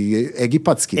 Specijalci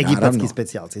egipatski, naravno. Egipatski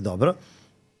specijalci, dobro.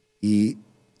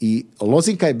 I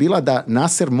lozinka je bila da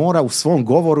Nasser mora u svom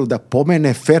govoru da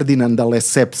pomene Ferdinanda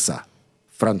Lesepsa,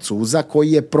 Francuza,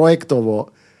 koji je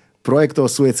projektovao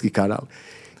Suetski kanal.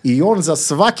 I on za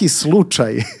svaki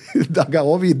slučaj da ga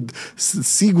ovi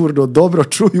sigurno dobro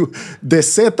čuju,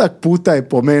 10 puta je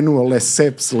pomenuo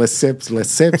Leseps,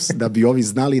 da bi ovi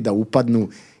znali da upadnu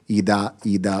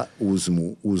i da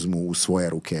uzmu u svoje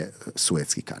ruke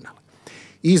Suetski kanal.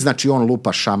 I znači on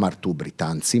lupa šamar tu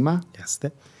Britancima. Jeste.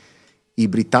 I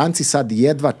Britanci sad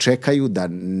jedva čekaju da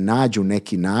nađu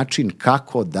neki način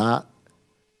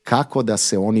kako da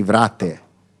se oni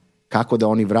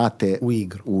vrate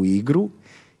u igru.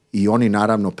 I oni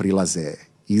naravno prilaze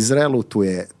Izraelu,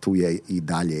 tu je i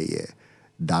dalje je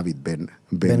David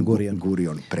Ben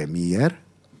Gurion premijer.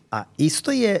 A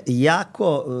isto je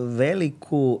jako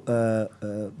veliku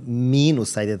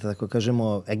minus, ajde da tako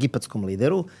kažemo, egipatskom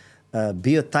lideru,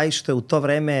 bio taj što je u to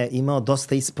vreme imao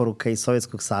dosta isporuka iz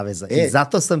Sovjetskog saveza. I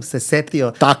zato sam se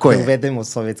setio da uvedemo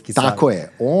Sovjetski savez. Tako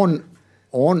je.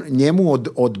 Njemu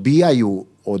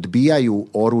odbijaju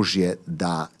oružje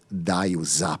da daju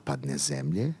zapadne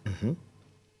zemlje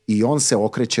i on se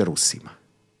okreće Rusima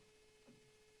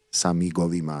sa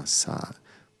migovima, sa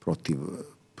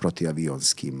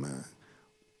protiavionskim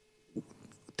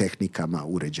tehnikama,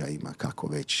 uređajima, kako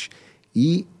već.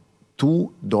 I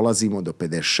tu dolazimo do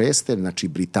 56. Znači,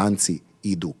 Britanci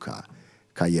idu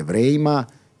ka Jevrejima,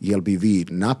 jel bi vi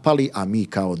napali, a mi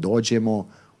kao dođemo,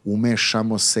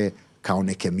 umešamo se kao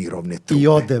neke mirovne trupe. I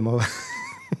odemo.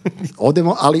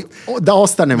 Odemo, ali da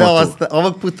ostanemo tu.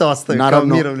 Ovog puta ostavimo kao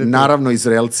mirovne trupe. Naravno,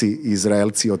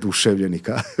 Izraelci oduševljeni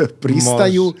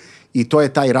pristaju i to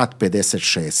je taj rat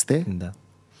 56. Da.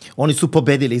 Oni su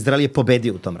pobedili, Izrael je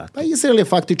pobedio u tom ratu. Pa Izrael je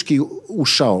faktički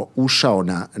ušao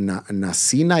na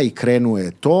Sinaj i krenuo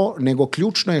je to, nego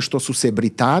ključno je što su se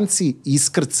Britanci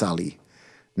iskrcali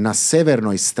na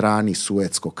severnoj strani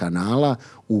Suetskog kanala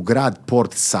u grad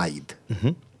Port Said.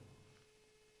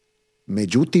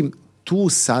 Međutim, tu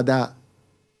sada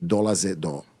dolaze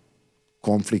do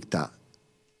konflikta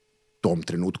tom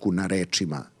trenutku na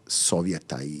rečima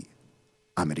Sovjeta i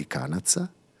Amerikanaca.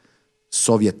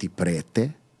 Sovjeti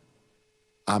prete,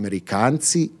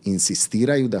 Amerikanci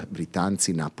insistiraju da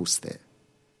Britanci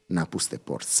napuste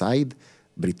Port Said.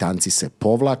 Britanci se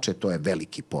povlače, to je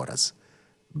veliki poraz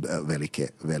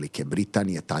Velike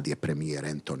Britanije. Tad je premijer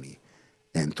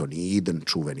Anthony Eden,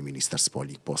 čuveni ministar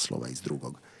spoljnih poslova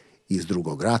iz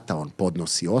drugog rata. On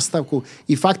podnosi ostavku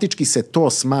i faktički se to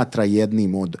smatra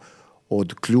jednim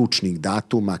od ključnih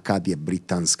datuma kad je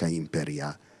Britanska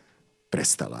imperija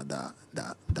prestala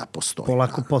da postoji.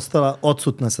 Polako postala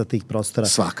odsutna sa tih prostora.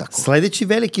 Svakako. Sledeći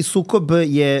veliki sukob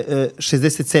je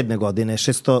 67. godine,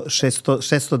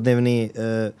 šestodnevni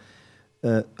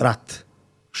rat.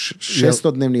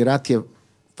 Šestodnevni rat je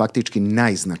faktički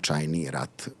najznačajniji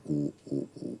rat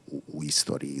u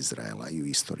istoriji Izraela i u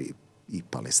istoriji i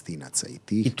Palestinaca i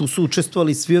tih. I tu su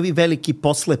učestvovali svi ovi veliki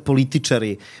posle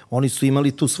političari. Oni su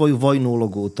imali tu svoju vojnu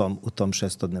ulogu u tom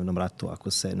šestodnevnom ratu,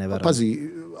 ako se ne varam. Pazi,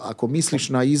 ako misliš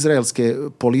na izraelske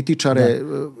političare...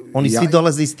 Oni svi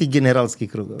dolaze iz tih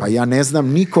generalskih krugova. Pa ja ne znam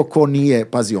niko ko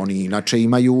nije... Pazi, oni inače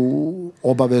imaju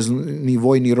obavezni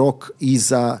vojni rok i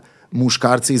za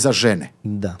muškarce i za žene.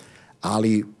 Da.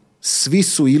 Ali svi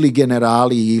su ili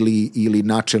generali ili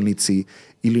načelnici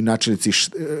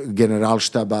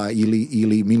generalštaba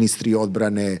ili ministri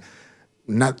odbrane.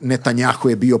 Netanjahu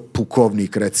je bio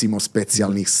pukovnik, recimo,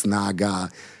 specijalnih snaga.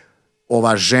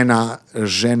 Ova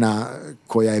žena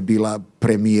koja je bila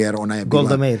premijer, ona je bila...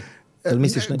 Golda Meir.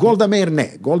 Golda Meir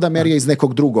ne. Golda Meir je iz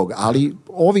nekog drugog, ali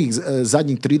ovih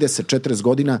zadnjih 30-40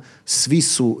 godina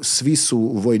svi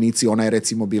su vojnici. Ona je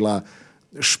recimo bila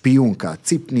špijunka,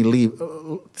 cipni livi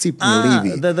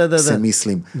se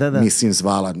mislim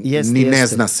zvala. Ne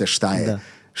zna se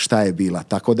šta je bila.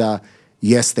 Tako da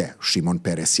jeste, Šimon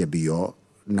Peres je bio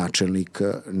načelnik,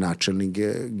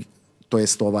 to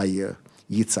jest ovaj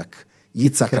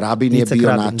Jicak Rabin je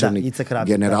bio načelnik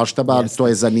generalštaba, ali to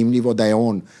je zanimljivo da je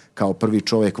on kao prvi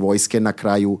čovjek vojske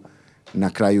na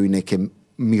kraju i neke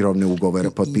mirovne ugovore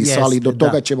potpisao, ali do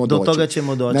toga ćemo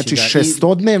doći. Znači,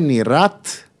 šestodnevni rat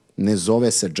ne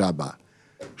zove se džaba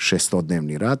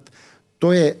šestodnevni rat.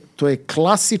 To je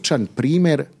klasičan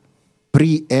primjer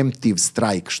preemptive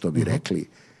strike, što bi rekli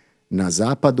na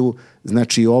zapadu.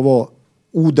 Znači, ovo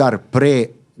udar pre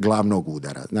glavnog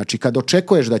udara. Znači, kad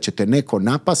očekuješ da će te neko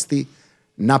napasti,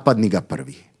 napadni ga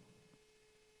prvi.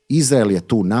 Izrael je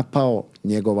tu napao,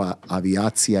 njegova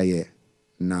avijacija je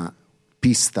na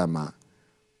pistama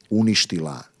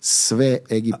uništila sve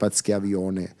egipatske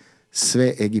avione,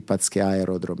 sve egipatske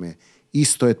aerodrome.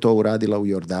 Isto je to uradila u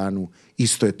Jordanu,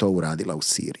 isto je to uradila u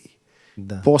Siriji.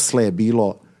 Da.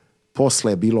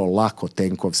 Posle je bilo lako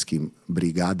tenkovskim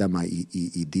brigadama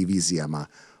i divizijama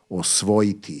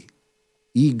osvojiti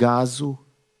i Gazu,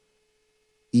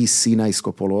 i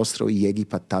Sinajsko poluostrvo, i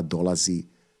Egipat tad dolazi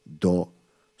do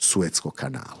Suetskog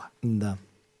kanala. Da.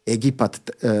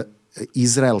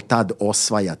 Izrael tad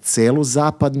osvaja celu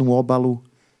zapadnu obalu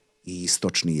i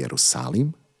istočni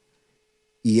Jerusalim,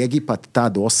 i Egipat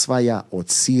tad osvaja od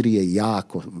Sirije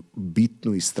jako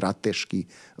bitnu i strateški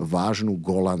važnu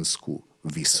Golansku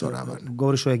visoravan.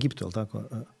 Govoriš o Egiptu, je li tako?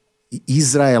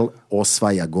 Izrael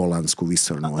osvaja Golansku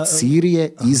visoravnu od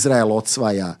Sirije, Izrael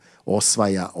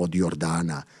osvaja od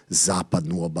Jordana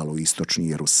zapadnu obalu, istočni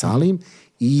Jerusalim,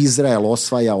 i Izrael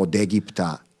osvaja od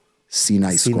Egipta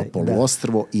Sinajsko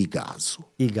poluostrvo i Gazu.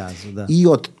 I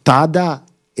od tada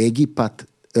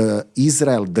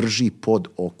Izrael drži pod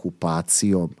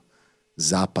okupacijom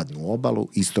zapadnu obalu,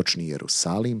 istočni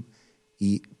Jerusalim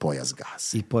i pojas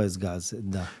Gaze.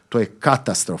 Da. To je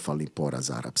katastrofalni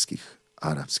poraz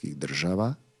arapskih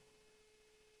država.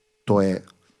 To je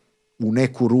u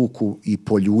neku ruku i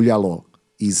poljuljalo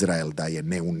Izrael da je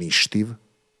neuništiv.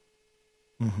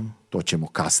 To ćemo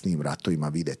kasnijim ratovima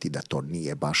vidjeti da to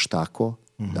nije baš tako,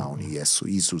 da oni jesu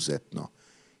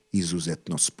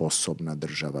izuzetno sposobna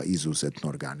država, izuzetno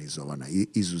organizovana,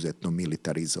 izuzetno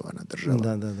militarizovana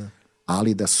država. Da.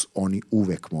 Ali da oni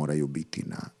uvek moraju biti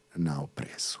na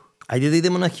oprezu. Ajde da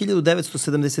idemo na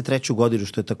 1973. godinu,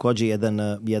 što je također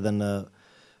jedan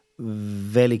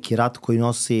veliki rat koji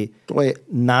nosi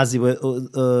naziv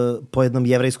po jednom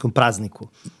jevrejskom prazniku.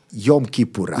 Jom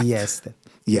Kipur rat.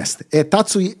 Jeste.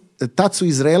 Tad su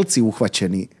Izraelci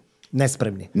uhvaćeni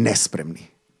nespremni.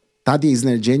 Tad je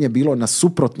iznenađenje bilo na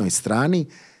suprotnoj strani,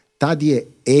 tad je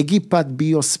Egipat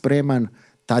bio spreman,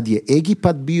 tad je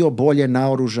Egipat bio bolje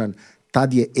naoružan,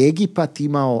 tad je Egipat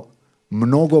imao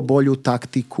mnogo bolju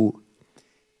taktiku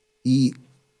i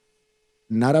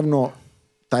naravno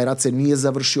taj rat se nije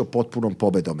završio potpunom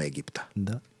pobedom Egipta.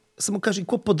 Da. Samo kaži,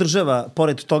 ko podržava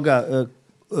pored toga...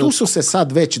 Tu su se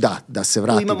sad već, da se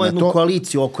vratim na to. Tu imamo jednu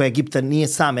koaliciju oko Egipta, nije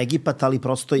sam Egipat, ali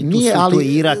prosto i tu je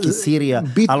Irak i Sirija,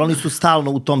 ali oni su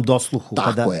stalno u tom dosluhu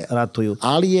kada ratuju.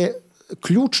 Ali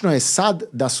ključno je sad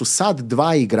da su sad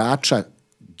dva igrača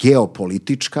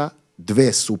geopolitička,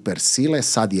 dve super sile,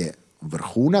 sad je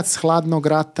vrhunac hladnog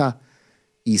rata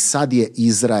i sad je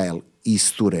Izrael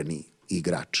istureni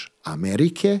igrač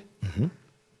Amerike,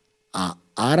 a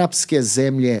arapske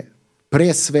zemlje,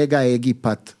 pre svega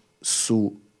Egipat,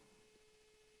 su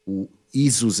u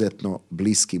izuzetno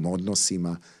bliskim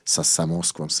odnosima sa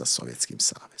Moskvom, sa Sovjetskim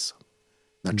savezom.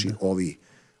 Znači, ovi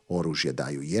oružje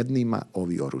daju jednima,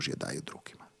 ovi oružje daju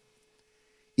drugima.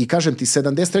 I kažem ti,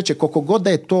 73. koliko god da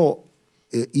je to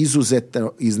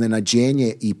izuzetno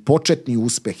iznenađenje i početni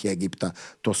uspeh Egipta,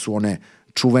 to su one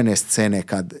čuvene scene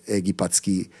kad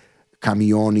egipatski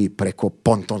kamioni preko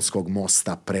pontonskog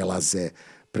mosta prelaze,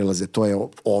 to je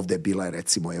ovdje bila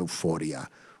recimo euforija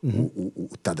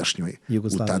u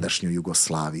tadašnjoj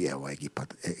Jugoslaviji. Evo,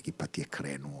 Egipat je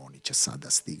krenuo, oni će sada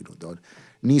stignu.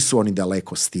 Nisu oni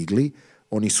daleko stigli,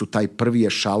 oni su taj prvi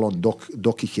ešalon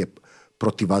dok ih je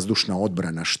protivvazdušna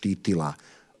odbrana štitila,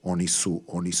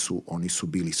 oni su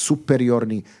bili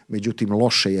superiorni, međutim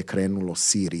loše je krenulo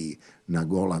Siriji na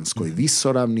Golanskoj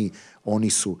visoravni, oni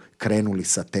su krenuli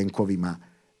sa tenkovima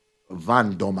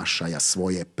van domašaja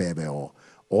svoje PVO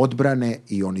odbrane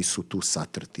i oni su tu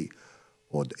satrti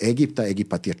od Egipta.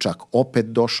 Egipat je čak opet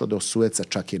došao do Sueca,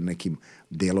 čak je nekim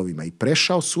delovima i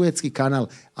prešao Suetski kanal,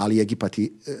 ali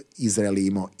Izrael je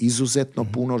imao izuzetno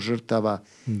puno žrtava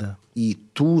i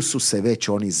tu su se već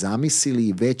oni zamislili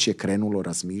i već je krenulo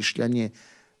razmišljanje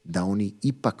da oni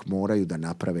ipak moraju da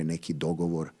naprave neki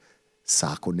dogovor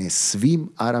sa, ako ne svim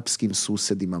arapskim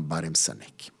susedima, barem sa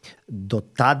nekim. Do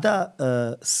tada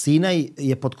Sinaj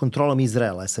je pod kontrolom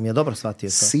Izraela. Sam ja dobro shvatio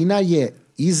to? Sinaj je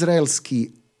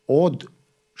izraelski od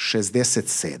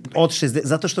 67.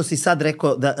 Zato što si sad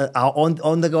rekao, a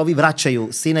onda ga ovi vraćaju,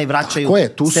 Sinaj vraćaju. Tako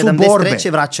je, tu su 73. borbe.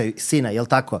 vraćaju Sinaj, je li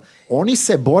tako? Oni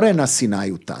se bore na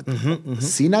Sinaju tad.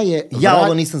 Sinaj je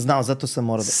ovo nisam znao, zato sam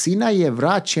morao. Sinaj je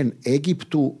vraćen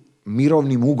Egiptu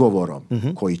mirovnim ugovorom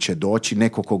koji će doći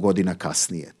nekoliko godina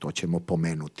kasnije. To ćemo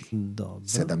pomenuti. Dobro.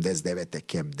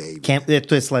 79. Camp David.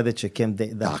 To je sledeće, Camp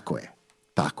David. Da.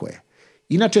 Tako je.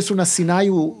 Inače su na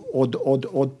Sinaju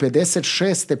od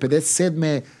 56.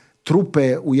 57.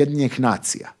 trupe Ujedinjenih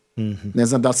nacija. Ne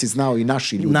znam da li si znao, i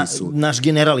naši ljudi su... Naš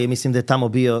general je, mislim da je tamo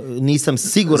bio, nisam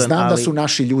siguran, znam da su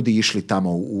naši ljudi išli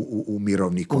tamo u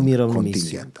mirovni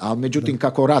kontingent. Ali međutim,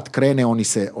 kako rat krene,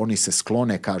 oni se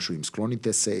sklone, kažu im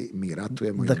sklonite se, mi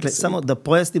ratujemo. Dakle, samo da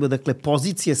pojasnimo,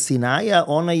 pozicija Sinaja,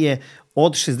 ona je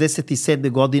od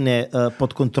 67. godine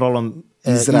pod kontrolom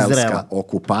Izraelska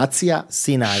okupacija.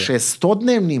 Sinaja.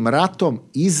 6-dnevnim ratom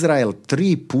Izrael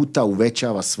 3 puta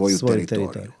uvećava svoju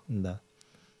teritoriju. Da.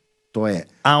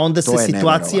 A onda se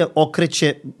situacija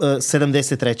okreće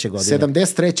 73. godine.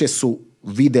 73. su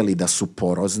vidjeli da su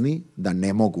porozni, da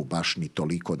ne mogu baš ni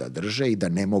toliko da drže i da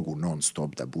ne mogu non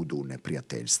stop da budu u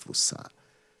neprijateljstvu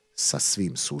sa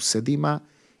svim susedima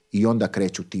i onda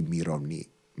kreću ti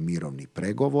mirovni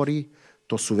pregovori.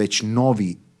 To su već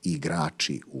novi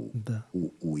igrači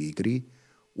u igri.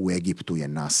 U Egiptu je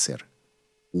Nasser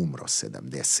umro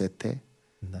 70.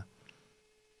 Da.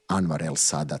 Anwar el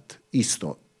Sadat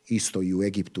isto i u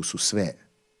Egiptu su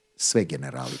sve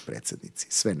generali predsjednici,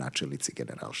 sve načelnici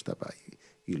generalštaba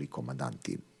ili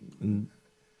komandanti.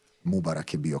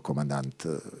 Mubarak je bio komandant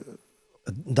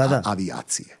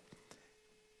avijacije.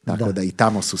 Tako da i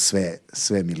tamo su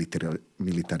sve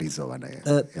militarizovane.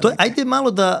 Ajde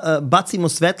malo da bacimo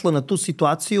svetlo na tu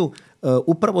situaciju.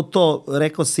 Upravo to,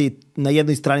 rekao si, na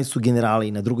jednoj strani su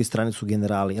generali, na drugoj strani su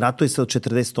generali. Ratuje se od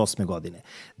 48. godine.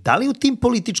 Da li u tim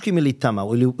političkim elitama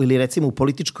ili recimo u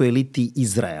političkoj eliti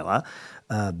Izraela,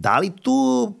 da li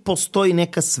tu postoji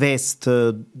neka svest,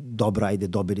 dobro, ajde,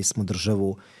 dobili smo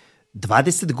državu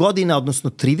 20 godina, odnosno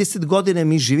 30 godina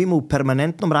mi živimo u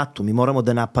permanentnom ratu. Mi moramo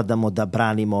da napadamo, da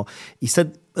branimo. I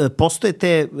sad postoje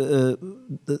te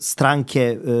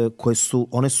stranke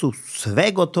one su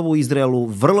sve gotovo u Izraelu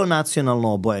vrlo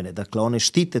nacionalno obojene. Dakle, one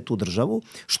štite tu državu,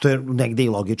 što je negde i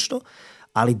logično.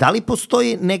 Ali da li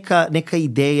postoji neka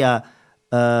ideja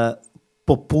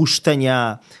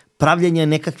popuštanja, pravljenja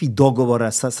nekakvih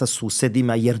dogovora sa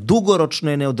susedima, jer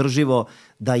dugoročno je neodrživo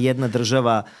da jedna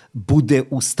država bude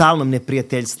u stalnom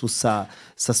neprijateljstvu sa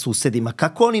susedima.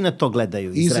 Kako oni na to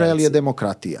gledaju? Izrael je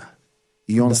demokratija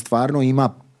i on stvarno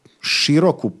ima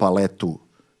široku paletu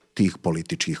tih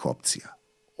političkih opcija.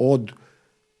 Od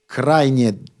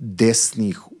krajnje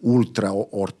desnih,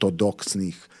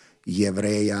 ultraortodoksnih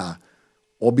Jevreja,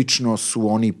 obično su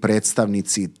oni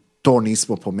predstavnici, to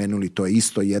nismo pomenuli, to je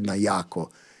isto jedna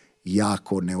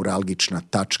jako neuralgična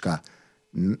tačka,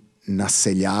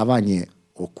 naseljavanje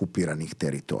okupiranih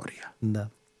teritorija. Da.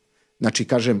 Znači,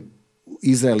 kažem,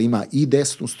 Izrael ima i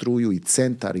desnu struju, i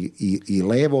centar, i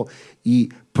levo, i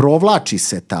provlači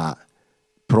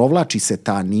se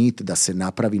ta nit da se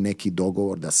napravi neki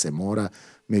dogovor, da se mora,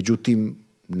 međutim,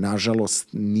 nažalost,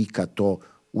 nikad to,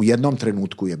 u jednom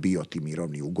trenutku je bio ti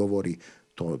mirovni ugovori,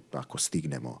 to ako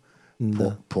stignemo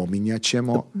pominjat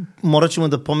ćemo. Morat ćemo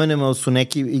da pomenemo su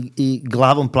neki i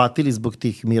glavom platili zbog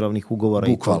tih mirovnih ugovora.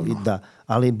 Bukvalno.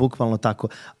 Ali bukvalno tako.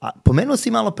 A pomenuo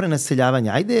si malo pre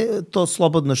naseljavanja. Ajde to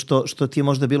slobodno što ti je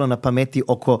možda bilo na pameti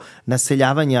oko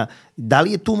naseljavanja. Da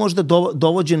li je tu možda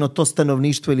dovođeno to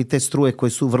stanovništvo ili te struje koje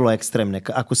su vrlo ekstremne?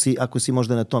 Ako si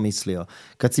možda na to mislio.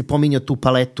 Kad si pominjao tu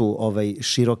paletu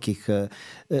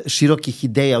širokih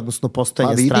ideja, odnosno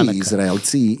postojanja stranaka. Pa vidi,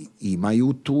 Izraelci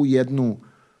imaju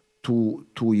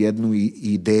tu jednu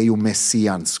ideju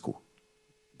mesijansku.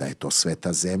 Da je to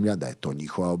sveta zemlja, da je to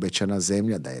njihova obećana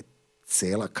zemlja, da je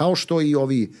cela, kao što i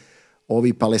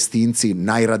ovi Palestinci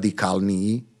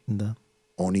najradikalniji,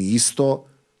 oni isto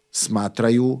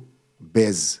smatraju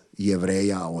bez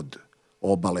Jevreja od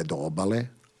obale do obale,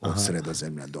 od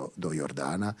Sredozemlja do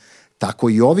Jordana. Tako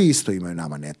i ovi isto imaju,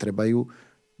 nama ne trebaju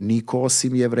niko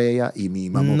osim Jevreja i mi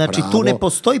imamo pravo. Znači tu ne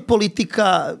postoji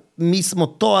politika, mi smo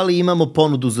to, ali imamo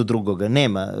ponudu za drugoga.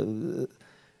 Nema.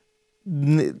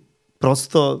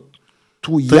 Prosto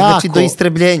to je znači do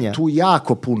istrebljenja. Tu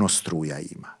jako puno struja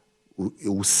ima.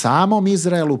 U samom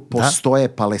Izraelu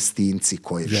postoje Palestinci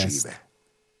koji žive.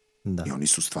 Da. I oni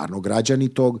su stvarno građani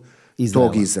tog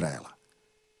Izraela.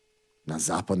 Na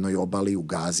zapadnoj obali u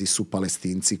Gazi su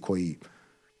Palestinci koji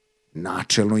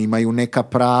načelno imaju neka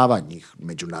prava, njih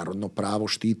međunarodno pravo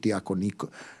štiti ako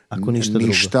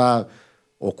ništa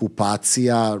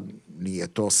okupacija, nije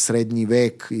to srednji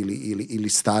vek ili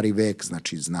stari vek,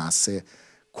 znači zna se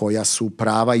koja su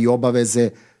prava i obaveze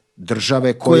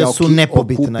države koja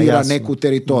okupira neku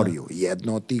teritoriju. Da.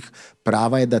 Jedno od tih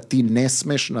prava je da ti ne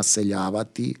smeš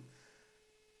naseljavati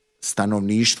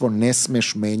stanovništvo, ne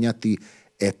smeš menjati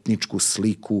etničku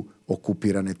sliku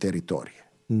okupirane teritorije.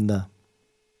 Da.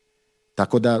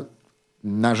 Tako da,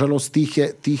 nažalost,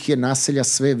 tih je naselja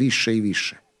sve više i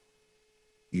više.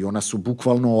 I ona su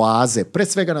bukvalno oaze, pre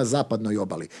svega na zapadnoj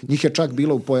obali. Njih je čak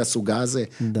bilo u pojasu Gaze,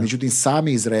 međutim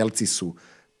sami Izraelci su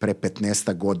pre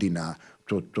 15 godina,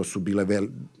 to su bile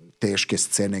teške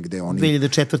scene gde oni...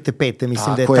 2004. 5.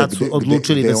 mislim da je tad su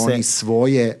odlučili da se... Gde oni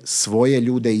svoje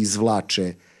ljude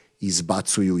izvlače,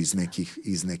 izbacuju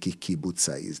iz nekih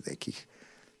kibuca, iz nekih...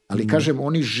 Ali kažem,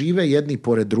 oni žive jedni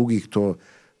pored drugih,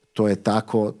 to je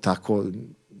tako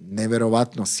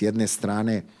neverovatno s jedne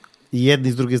strane.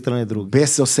 Jedni s druge strane drugi.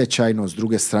 Bezosećajno, s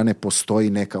druge strane postoji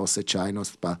neka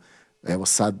osećajnost, pa evo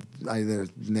sad, ajde,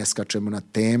 ne skačemo na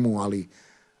temu,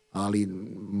 ali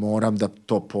moram da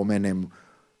to pomenem.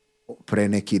 Pre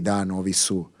neki dan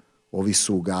ovi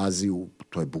su u Gazi,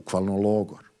 to je bukvalno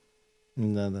logor.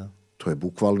 Da. To je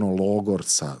bukvalno logor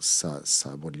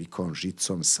sa bodljikovom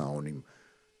žicom, sa onim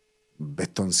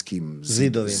betonskim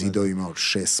zidovima od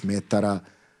 6 metara,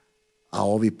 a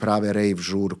ovi prave rejv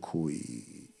žurku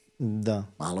i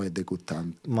malo je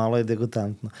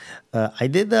degutantno.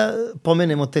 Ajde da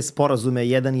pomenemo te sporazume.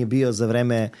 Jedan je bio za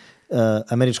vreme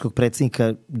američkog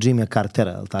predsjednika Jimmya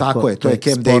Cartera. Tako je, to je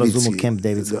Camp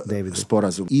David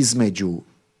sporazum između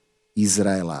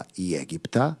Izraela i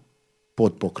Egipta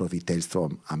pod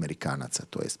pokroviteljstvom Amerikanaca,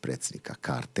 to jest predsjednika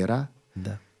Cartera.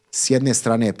 Da. S jedne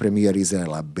strane je premijer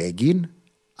Izraela Begin,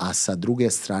 a sa druge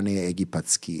strane je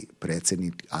egipatski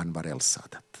predsjednik Anwar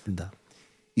el-Sadat. Da.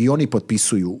 I oni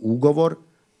potpisuju ugovor,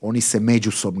 oni se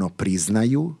međusobno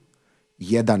priznaju,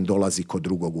 jedan dolazi kod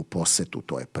drugog u posetu,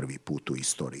 to je prvi put u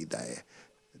istoriji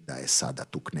da je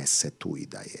Sadat u Knesetu i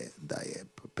da je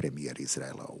premijer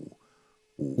Izraela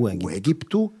u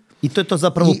Egiptu. I to je to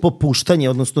zapravo popuštanje,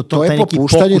 odnosno to je neki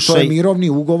popuštanje, pokušaj... to je mirovni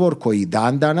ugovor koji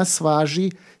dan danas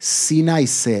važi. Sinaj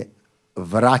se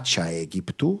vraća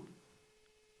Egiptu,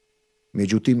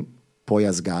 međutim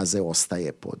pojas Gaze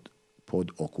ostaje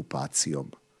pod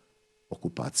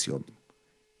okupacijom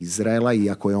Izraela,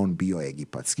 iako je on bio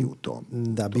egipatski u tom.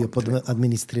 Da, bio pod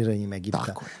administriranjem Egipta.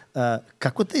 Tako je.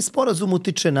 Kako taj sporazum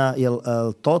utiče na,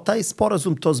 taj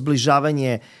sporazum, to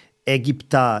zbližavanje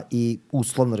Egipta i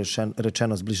uslovno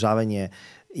rečeno zbližavanje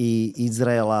i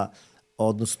Izraela,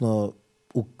 odnosno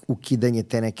ukidanje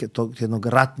tog jednog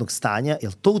ratnog stanja, je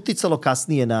li to uticalo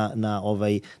kasnije na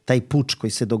taj puč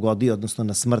koji se dogodio, odnosno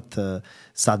na smrt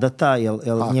Sadata? Je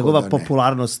njegova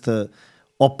popularnost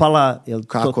opala? Je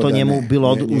to njemu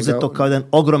bilo uzeto kao jedan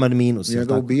ogroman minus?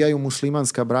 Njega ubijaju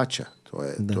muslimanska braća.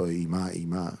 To ima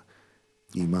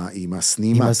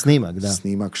snimak. Ima snimak, da.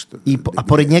 A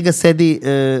pored njega sedi...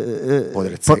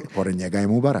 Pored njega je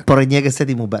Mubarak. Pored njega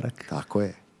sedi Mubarak. Tako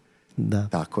je. Da.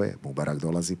 Tako je. Mubarak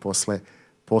dolazi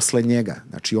posle njega.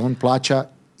 Znači on plaća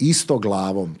isto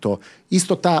glavom.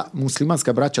 Isto ta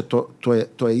muslimanska braća,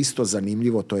 to je isto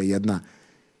zanimljivo. To je jedna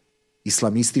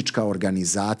islamistička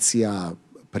organizacija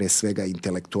pre svega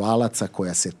intelektualaca,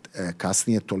 koja se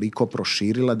kasnije toliko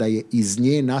proširila da je iz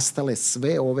nje nastale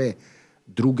sve ove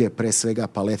druge, pre svega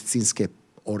palestinske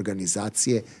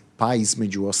organizacije, pa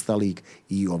između ostalih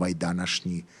i ovaj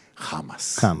današnji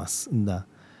Hamas. Hamas, da.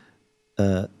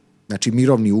 Znači,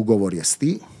 mirovni ugovor je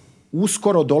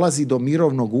uskoro dolazi do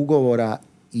mirovnog ugovora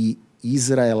i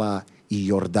Izraela i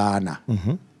Jordana.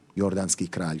 Jordanski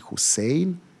kralj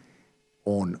Husein,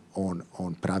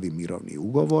 on pravi mirovni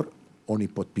ugovor, oni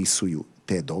potpisuju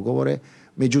te dogovore.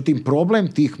 Međutim,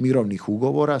 problem tih mirovnih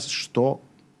ugovora što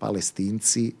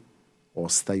Palestinci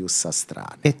ostaju sa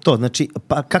strane. To, znači,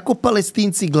 pa kako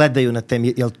Palestinci gledaju na tem?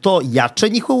 Je li to jača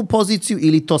njihovu poziciju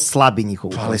ili to slabi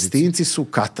njihovu poziciju? Palestinci su u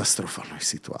katastrofalnoj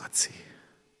situaciji.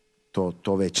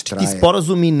 To već traje. Ti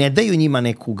sporazumi ne daju njima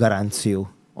neku garanciju?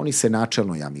 Oni se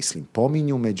načelno, ja mislim,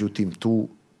 pominju, međutim,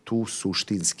 tu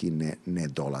suštinski ne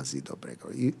dolazi do brega.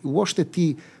 I uopšte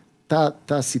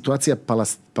ta situacija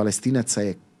Palestinaca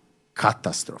je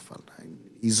katastrofalna,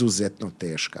 izuzetno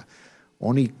teška.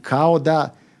 Oni kao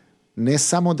da ne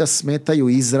samo da smetaju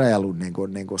Izraelu,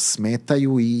 nego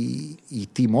smetaju i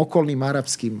tim okolnim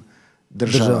arapskim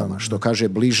državama. Što kaže,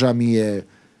 bliža mi je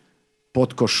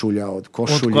potkošulja od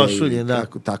košulje. Da.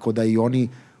 Tako da i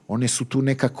one su tu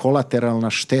neka kolateralna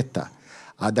šteta.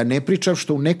 A da ne pričam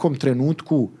što u nekom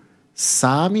trenutku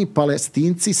sami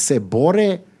Palestinci se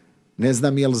bore, ne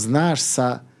znam jel znaš,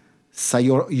 sa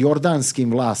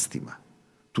jordanskim vlastima.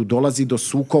 Tu dolazi do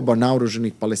sukoba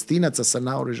naoružanih Palestinaca sa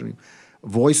naoružanim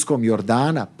vojskom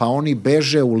Jordana, pa oni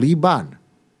beže u Liban.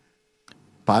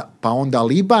 Pa onda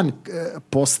Liban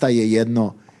postaje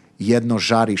jedno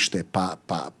žarište, pa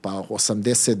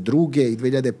 82. i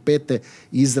 2005.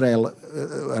 Izrael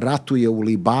ratuje u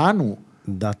Libanu.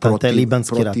 Da, to je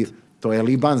libanski rat. To je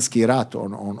libanski rat,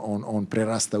 on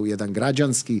prerasta u jedan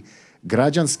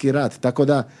građanski rat. Tako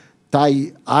da taj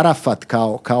Arafat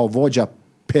kao vođa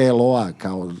PLO-a,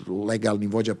 kao legalni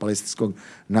vođa palestinskog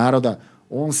naroda,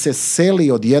 on se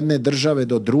seli od jedne države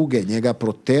do druge, njega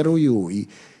proteruju i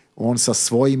on sa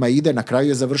svojima ide, na kraju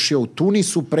je završio u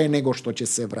Tunisu pre nego što će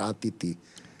se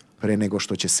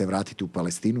vratiti u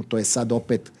Palestinu. To je sad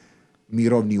opet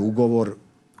mirovni ugovor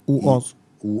u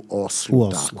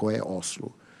Oslu. Tako je, Oslu.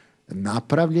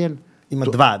 Napravljen. Ima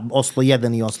dva, Oslo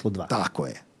 1 i Oslo 2. Tako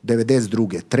je,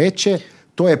 92. Treće.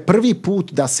 To je prvi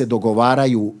put da se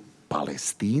dogovaraju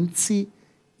Palestinci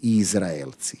i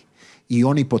Izraelci. I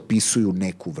oni potpisuju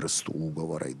neku vrstu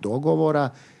ugovora i dogovora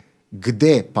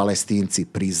gde Palestinci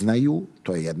priznaju,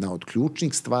 to je jedna od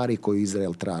ključnih stvari koju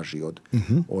Izrael traži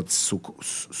od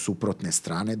suprotne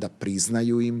strane, da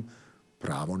priznaju im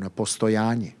pravo na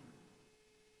postojanje.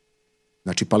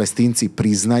 Znači, Palestinci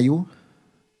priznaju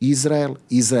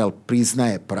Izrael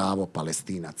priznaje pravo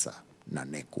Palestinaca na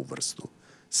neku vrstu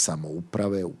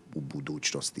samouprave u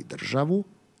budućnosti državu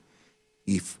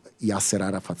i Jaser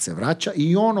Arafat se vraća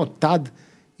i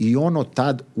ono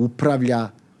tad upravlja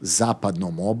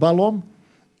zapadnom obalom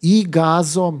i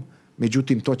Gazom,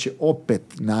 međutim to će opet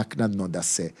naknadno da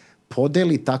se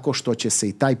podeli tako što će se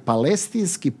i taj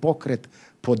palestinski pokret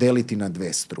podeliti na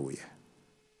dve struje.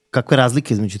 Kakve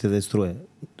razlike između te dve struje?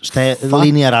 Šta je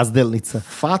linija razdelnica?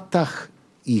 Fatah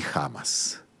i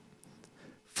Hamas.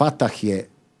 Fatah je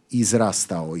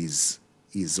izrastao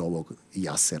iz ovog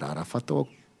Jaser Arafatovog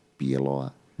PLO-a,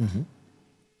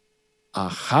 a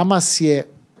Hamas je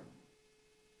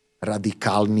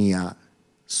radikalnija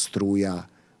struja,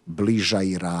 bliža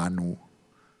Iranu,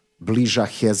 bliža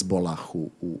Hezbolahu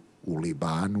u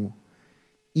Libanu.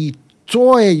 I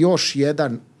to je još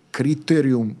jedan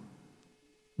kriterijum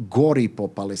gori po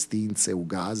Palestince u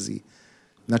Gazi.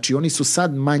 Znači, oni su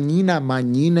sad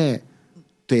manjine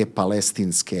te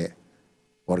palestinske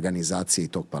organizacije i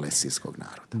tog palestinskog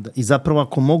naroda. I zapravo,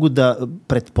 ako mogu da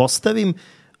pretpostavim,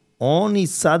 oni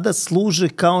sada služe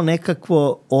kao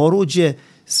nekakvo oruđe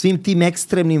svim tim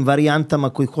ekstremnim varijantama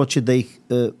koji hoće da ih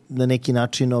na neki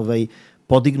način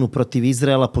podignu protiv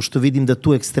Izraela, pošto vidim da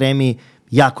tu ekstremi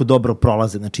jako dobro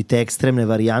prolaze. Znači, te ekstremne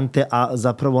varijante, a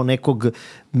zapravo nekog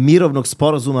mirovnog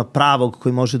sporazuma pravog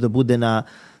koji može da bude na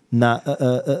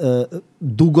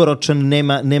dugoročan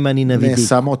nema ni na vidi. Ne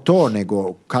samo to,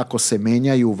 nego kako se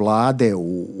menjaju vlade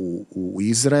u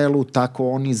Izraelu, tako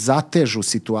oni zatežu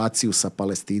situaciju sa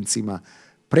Palestincima,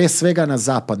 pre svega na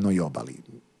zapadnoj obali.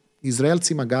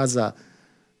 Izraelcima Gaza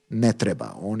ne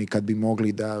treba. Oni kad bi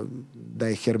mogli da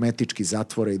je hermetički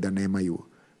zatvore i da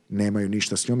nemaju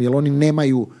ništa s njom, jer oni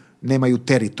nemaju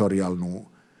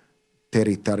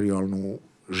teritorijalnu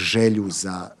želju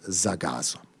za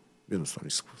Gazom. Jednostavno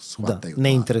shvataju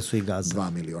ne interesuje Gaza.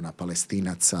 2 miliona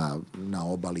Palestinaca na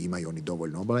obali, imaju oni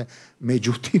dovoljno obale.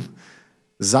 Međutim,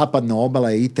 zapadna obala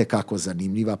je itekako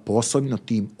zanimljiva, posebno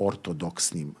tim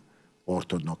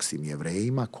ortodoksnim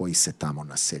Jevrejima koji se tamo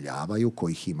naseljavaju,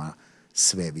 kojih ima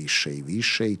sve više i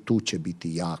više i tu će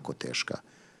biti jako teška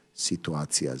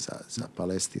situacija za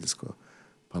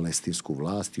palestinsku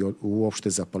vlast i uopšte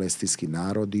za palestinski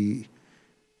narod i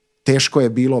teško je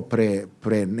bilo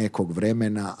pre nekog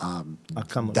vremena, a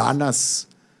danas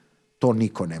to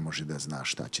niko ne može da zna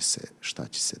šta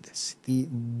će se desiti. I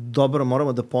dobro,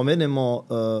 moramo da pomenemo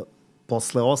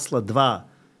posle Osla 2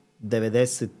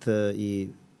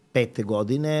 95.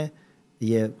 godine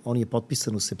on je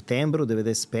potpisan u septembru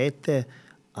 95.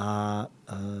 a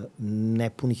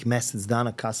nepunih mesec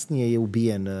dana kasnije je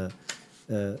ubijen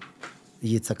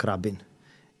Jicak Rabin.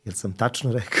 Jel sam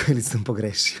tačno rekao ili sam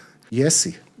pogrešio?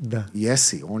 Jesi. Da.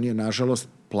 Jesi. On je, nažalost,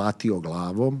 platio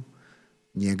glavom.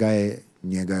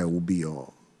 Njega je ubio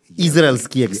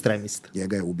izraelski ekstremista.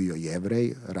 Njega je ubio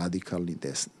Jevrej, radikalni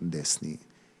desni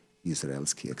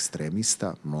izraelski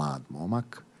ekstremista, mlad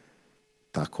momak.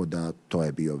 Tako da to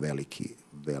je bio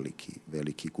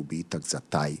veliki gubitak za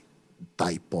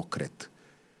taj pokret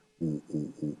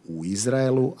u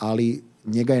Izraelu, ali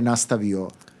njega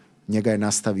je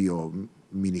nastavio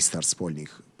ministar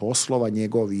spoljnih poslova,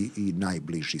 njegov i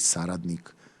najbliži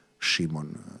saradnik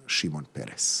Šimon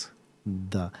Peres.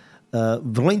 Da.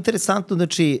 Vrlo interesantno,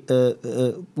 znači,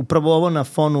 upravo ovo na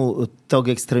fonu tog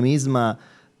ekstremizma,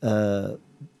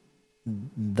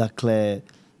 dakle,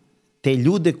 te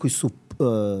ljude koji su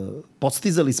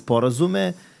postizali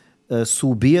sporazume su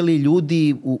ubijali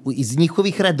ljudi iz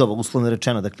njihovih redova, uslovno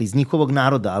rečeno, dakle iz njihovog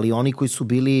naroda, ali oni koji su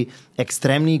bili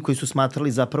ekstremni, koji su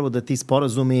smatrali zapravo da ti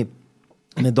sporazumi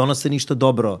ne donose ništa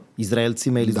dobro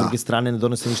Izraelcima ili s druge strane ne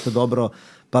donose ništa dobro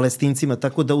Palestincima,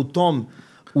 tako da u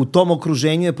tom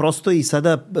okruženju je prosto i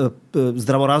sada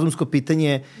zdravorazumsko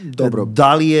pitanje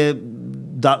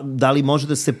da li može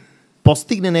da se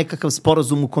postigne nekakav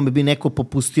sporazum u kome bi neko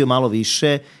popustio malo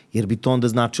više, jer bi to onda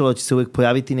značilo da će se uvek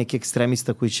pojaviti neki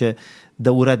ekstremista koji će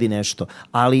da uradi nešto.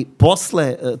 Ali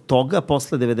posle toga,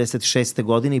 posle 96.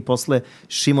 godine i posle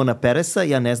Šimona Peresa,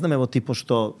 ja ne znam, evo ti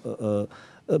pošto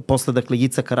posle, dakle,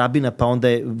 Jicaka Rabina, pa onda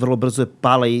je vrlo brzo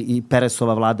pala i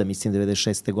Peresova vlada, mislim,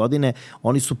 96. godine.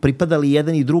 Oni su pripadali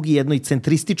jedan i drugi jednoj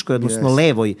centrističkoj, odnosno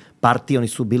levoj partiji, oni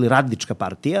su bili radnička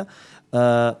partija.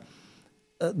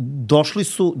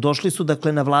 Došli su,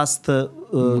 dakle, na vlast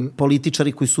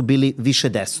političari koji su bili više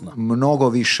desno. Mnogo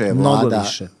više je vlada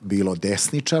bilo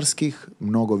desničarskih,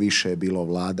 mnogo više je bilo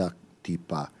vlada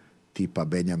tipa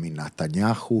Benjamin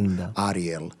Netanjahu,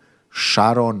 Ariel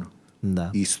Sharon,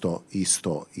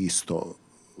 isto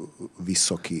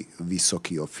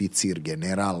visoki oficir,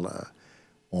 general.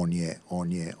 On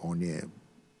je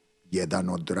jedan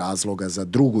od razloga za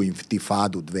drugu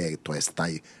intifadu to jest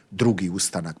taj drugi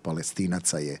ustanak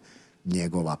Palestinaca je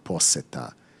njegova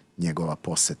poseta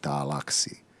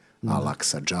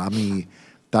Al-Aqsa džamiji.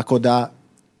 Tako da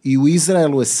i u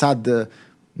Izraelu je sad,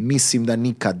 mislim da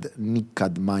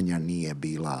nikad manja nije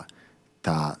bila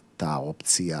ta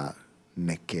opcija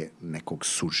nekog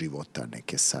suživota,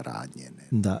 neke saradnje.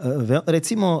 Da,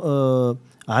 recimo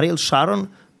Ariel Sharon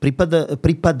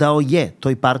pripadao je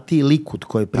toj partiji Likud,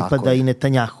 koji pripada i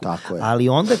Netanjahu. Ali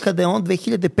onda kada je on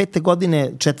 2005.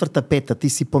 godine, 4. 5. ti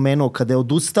si pomenuo, kada je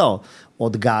odustao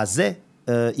od Gaze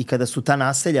i kada su ta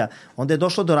naselja, onda je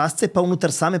došlo do rascepa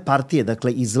unutar same partije.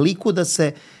 Dakle, iz Likuda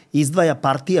se izdvaja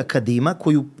partija Kadima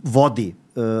koju vodi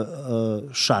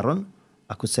Sharon,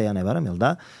 ako se ja ne varam, jel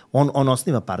da? On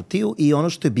osniva partiju i ono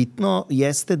što je bitno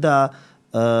jeste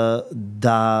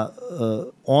da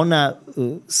ona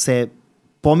se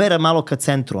pomera malo ka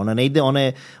centru. Ona ne ide,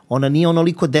 ona nije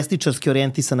onoliko desničarski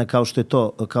orijentisana kao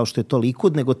što je to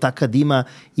Likud, nego ta Kadima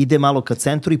ide malo ka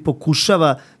centru i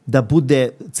pokušava da bude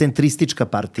centristička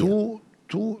partija.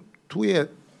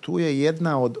 Tu je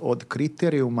jedna od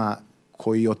kriterijuma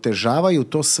koji otežavaju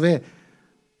to sve,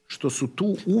 što su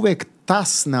tu uvek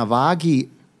tas na vagi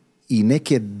i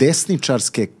neke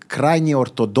desničarske, krajnje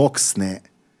ortodoksne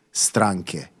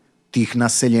stranke tih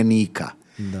naseljenika.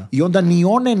 Da. I onda ni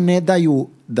one ne daju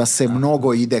da se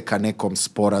mnogo ide ka nekom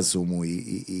sporazumu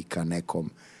i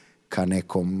ka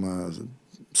nekom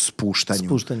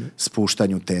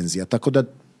spuštanju tenzija. Tako da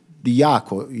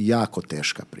jako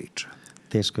teška priča.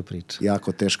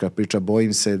 Jako teška priča.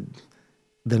 Bojim se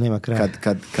da nema kraja.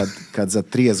 Kad za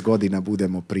 30 godina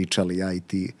budemo pričali, ja i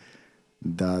ti,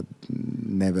 da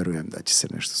ne verujem da će se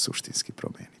nešto suštinski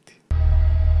promeniti.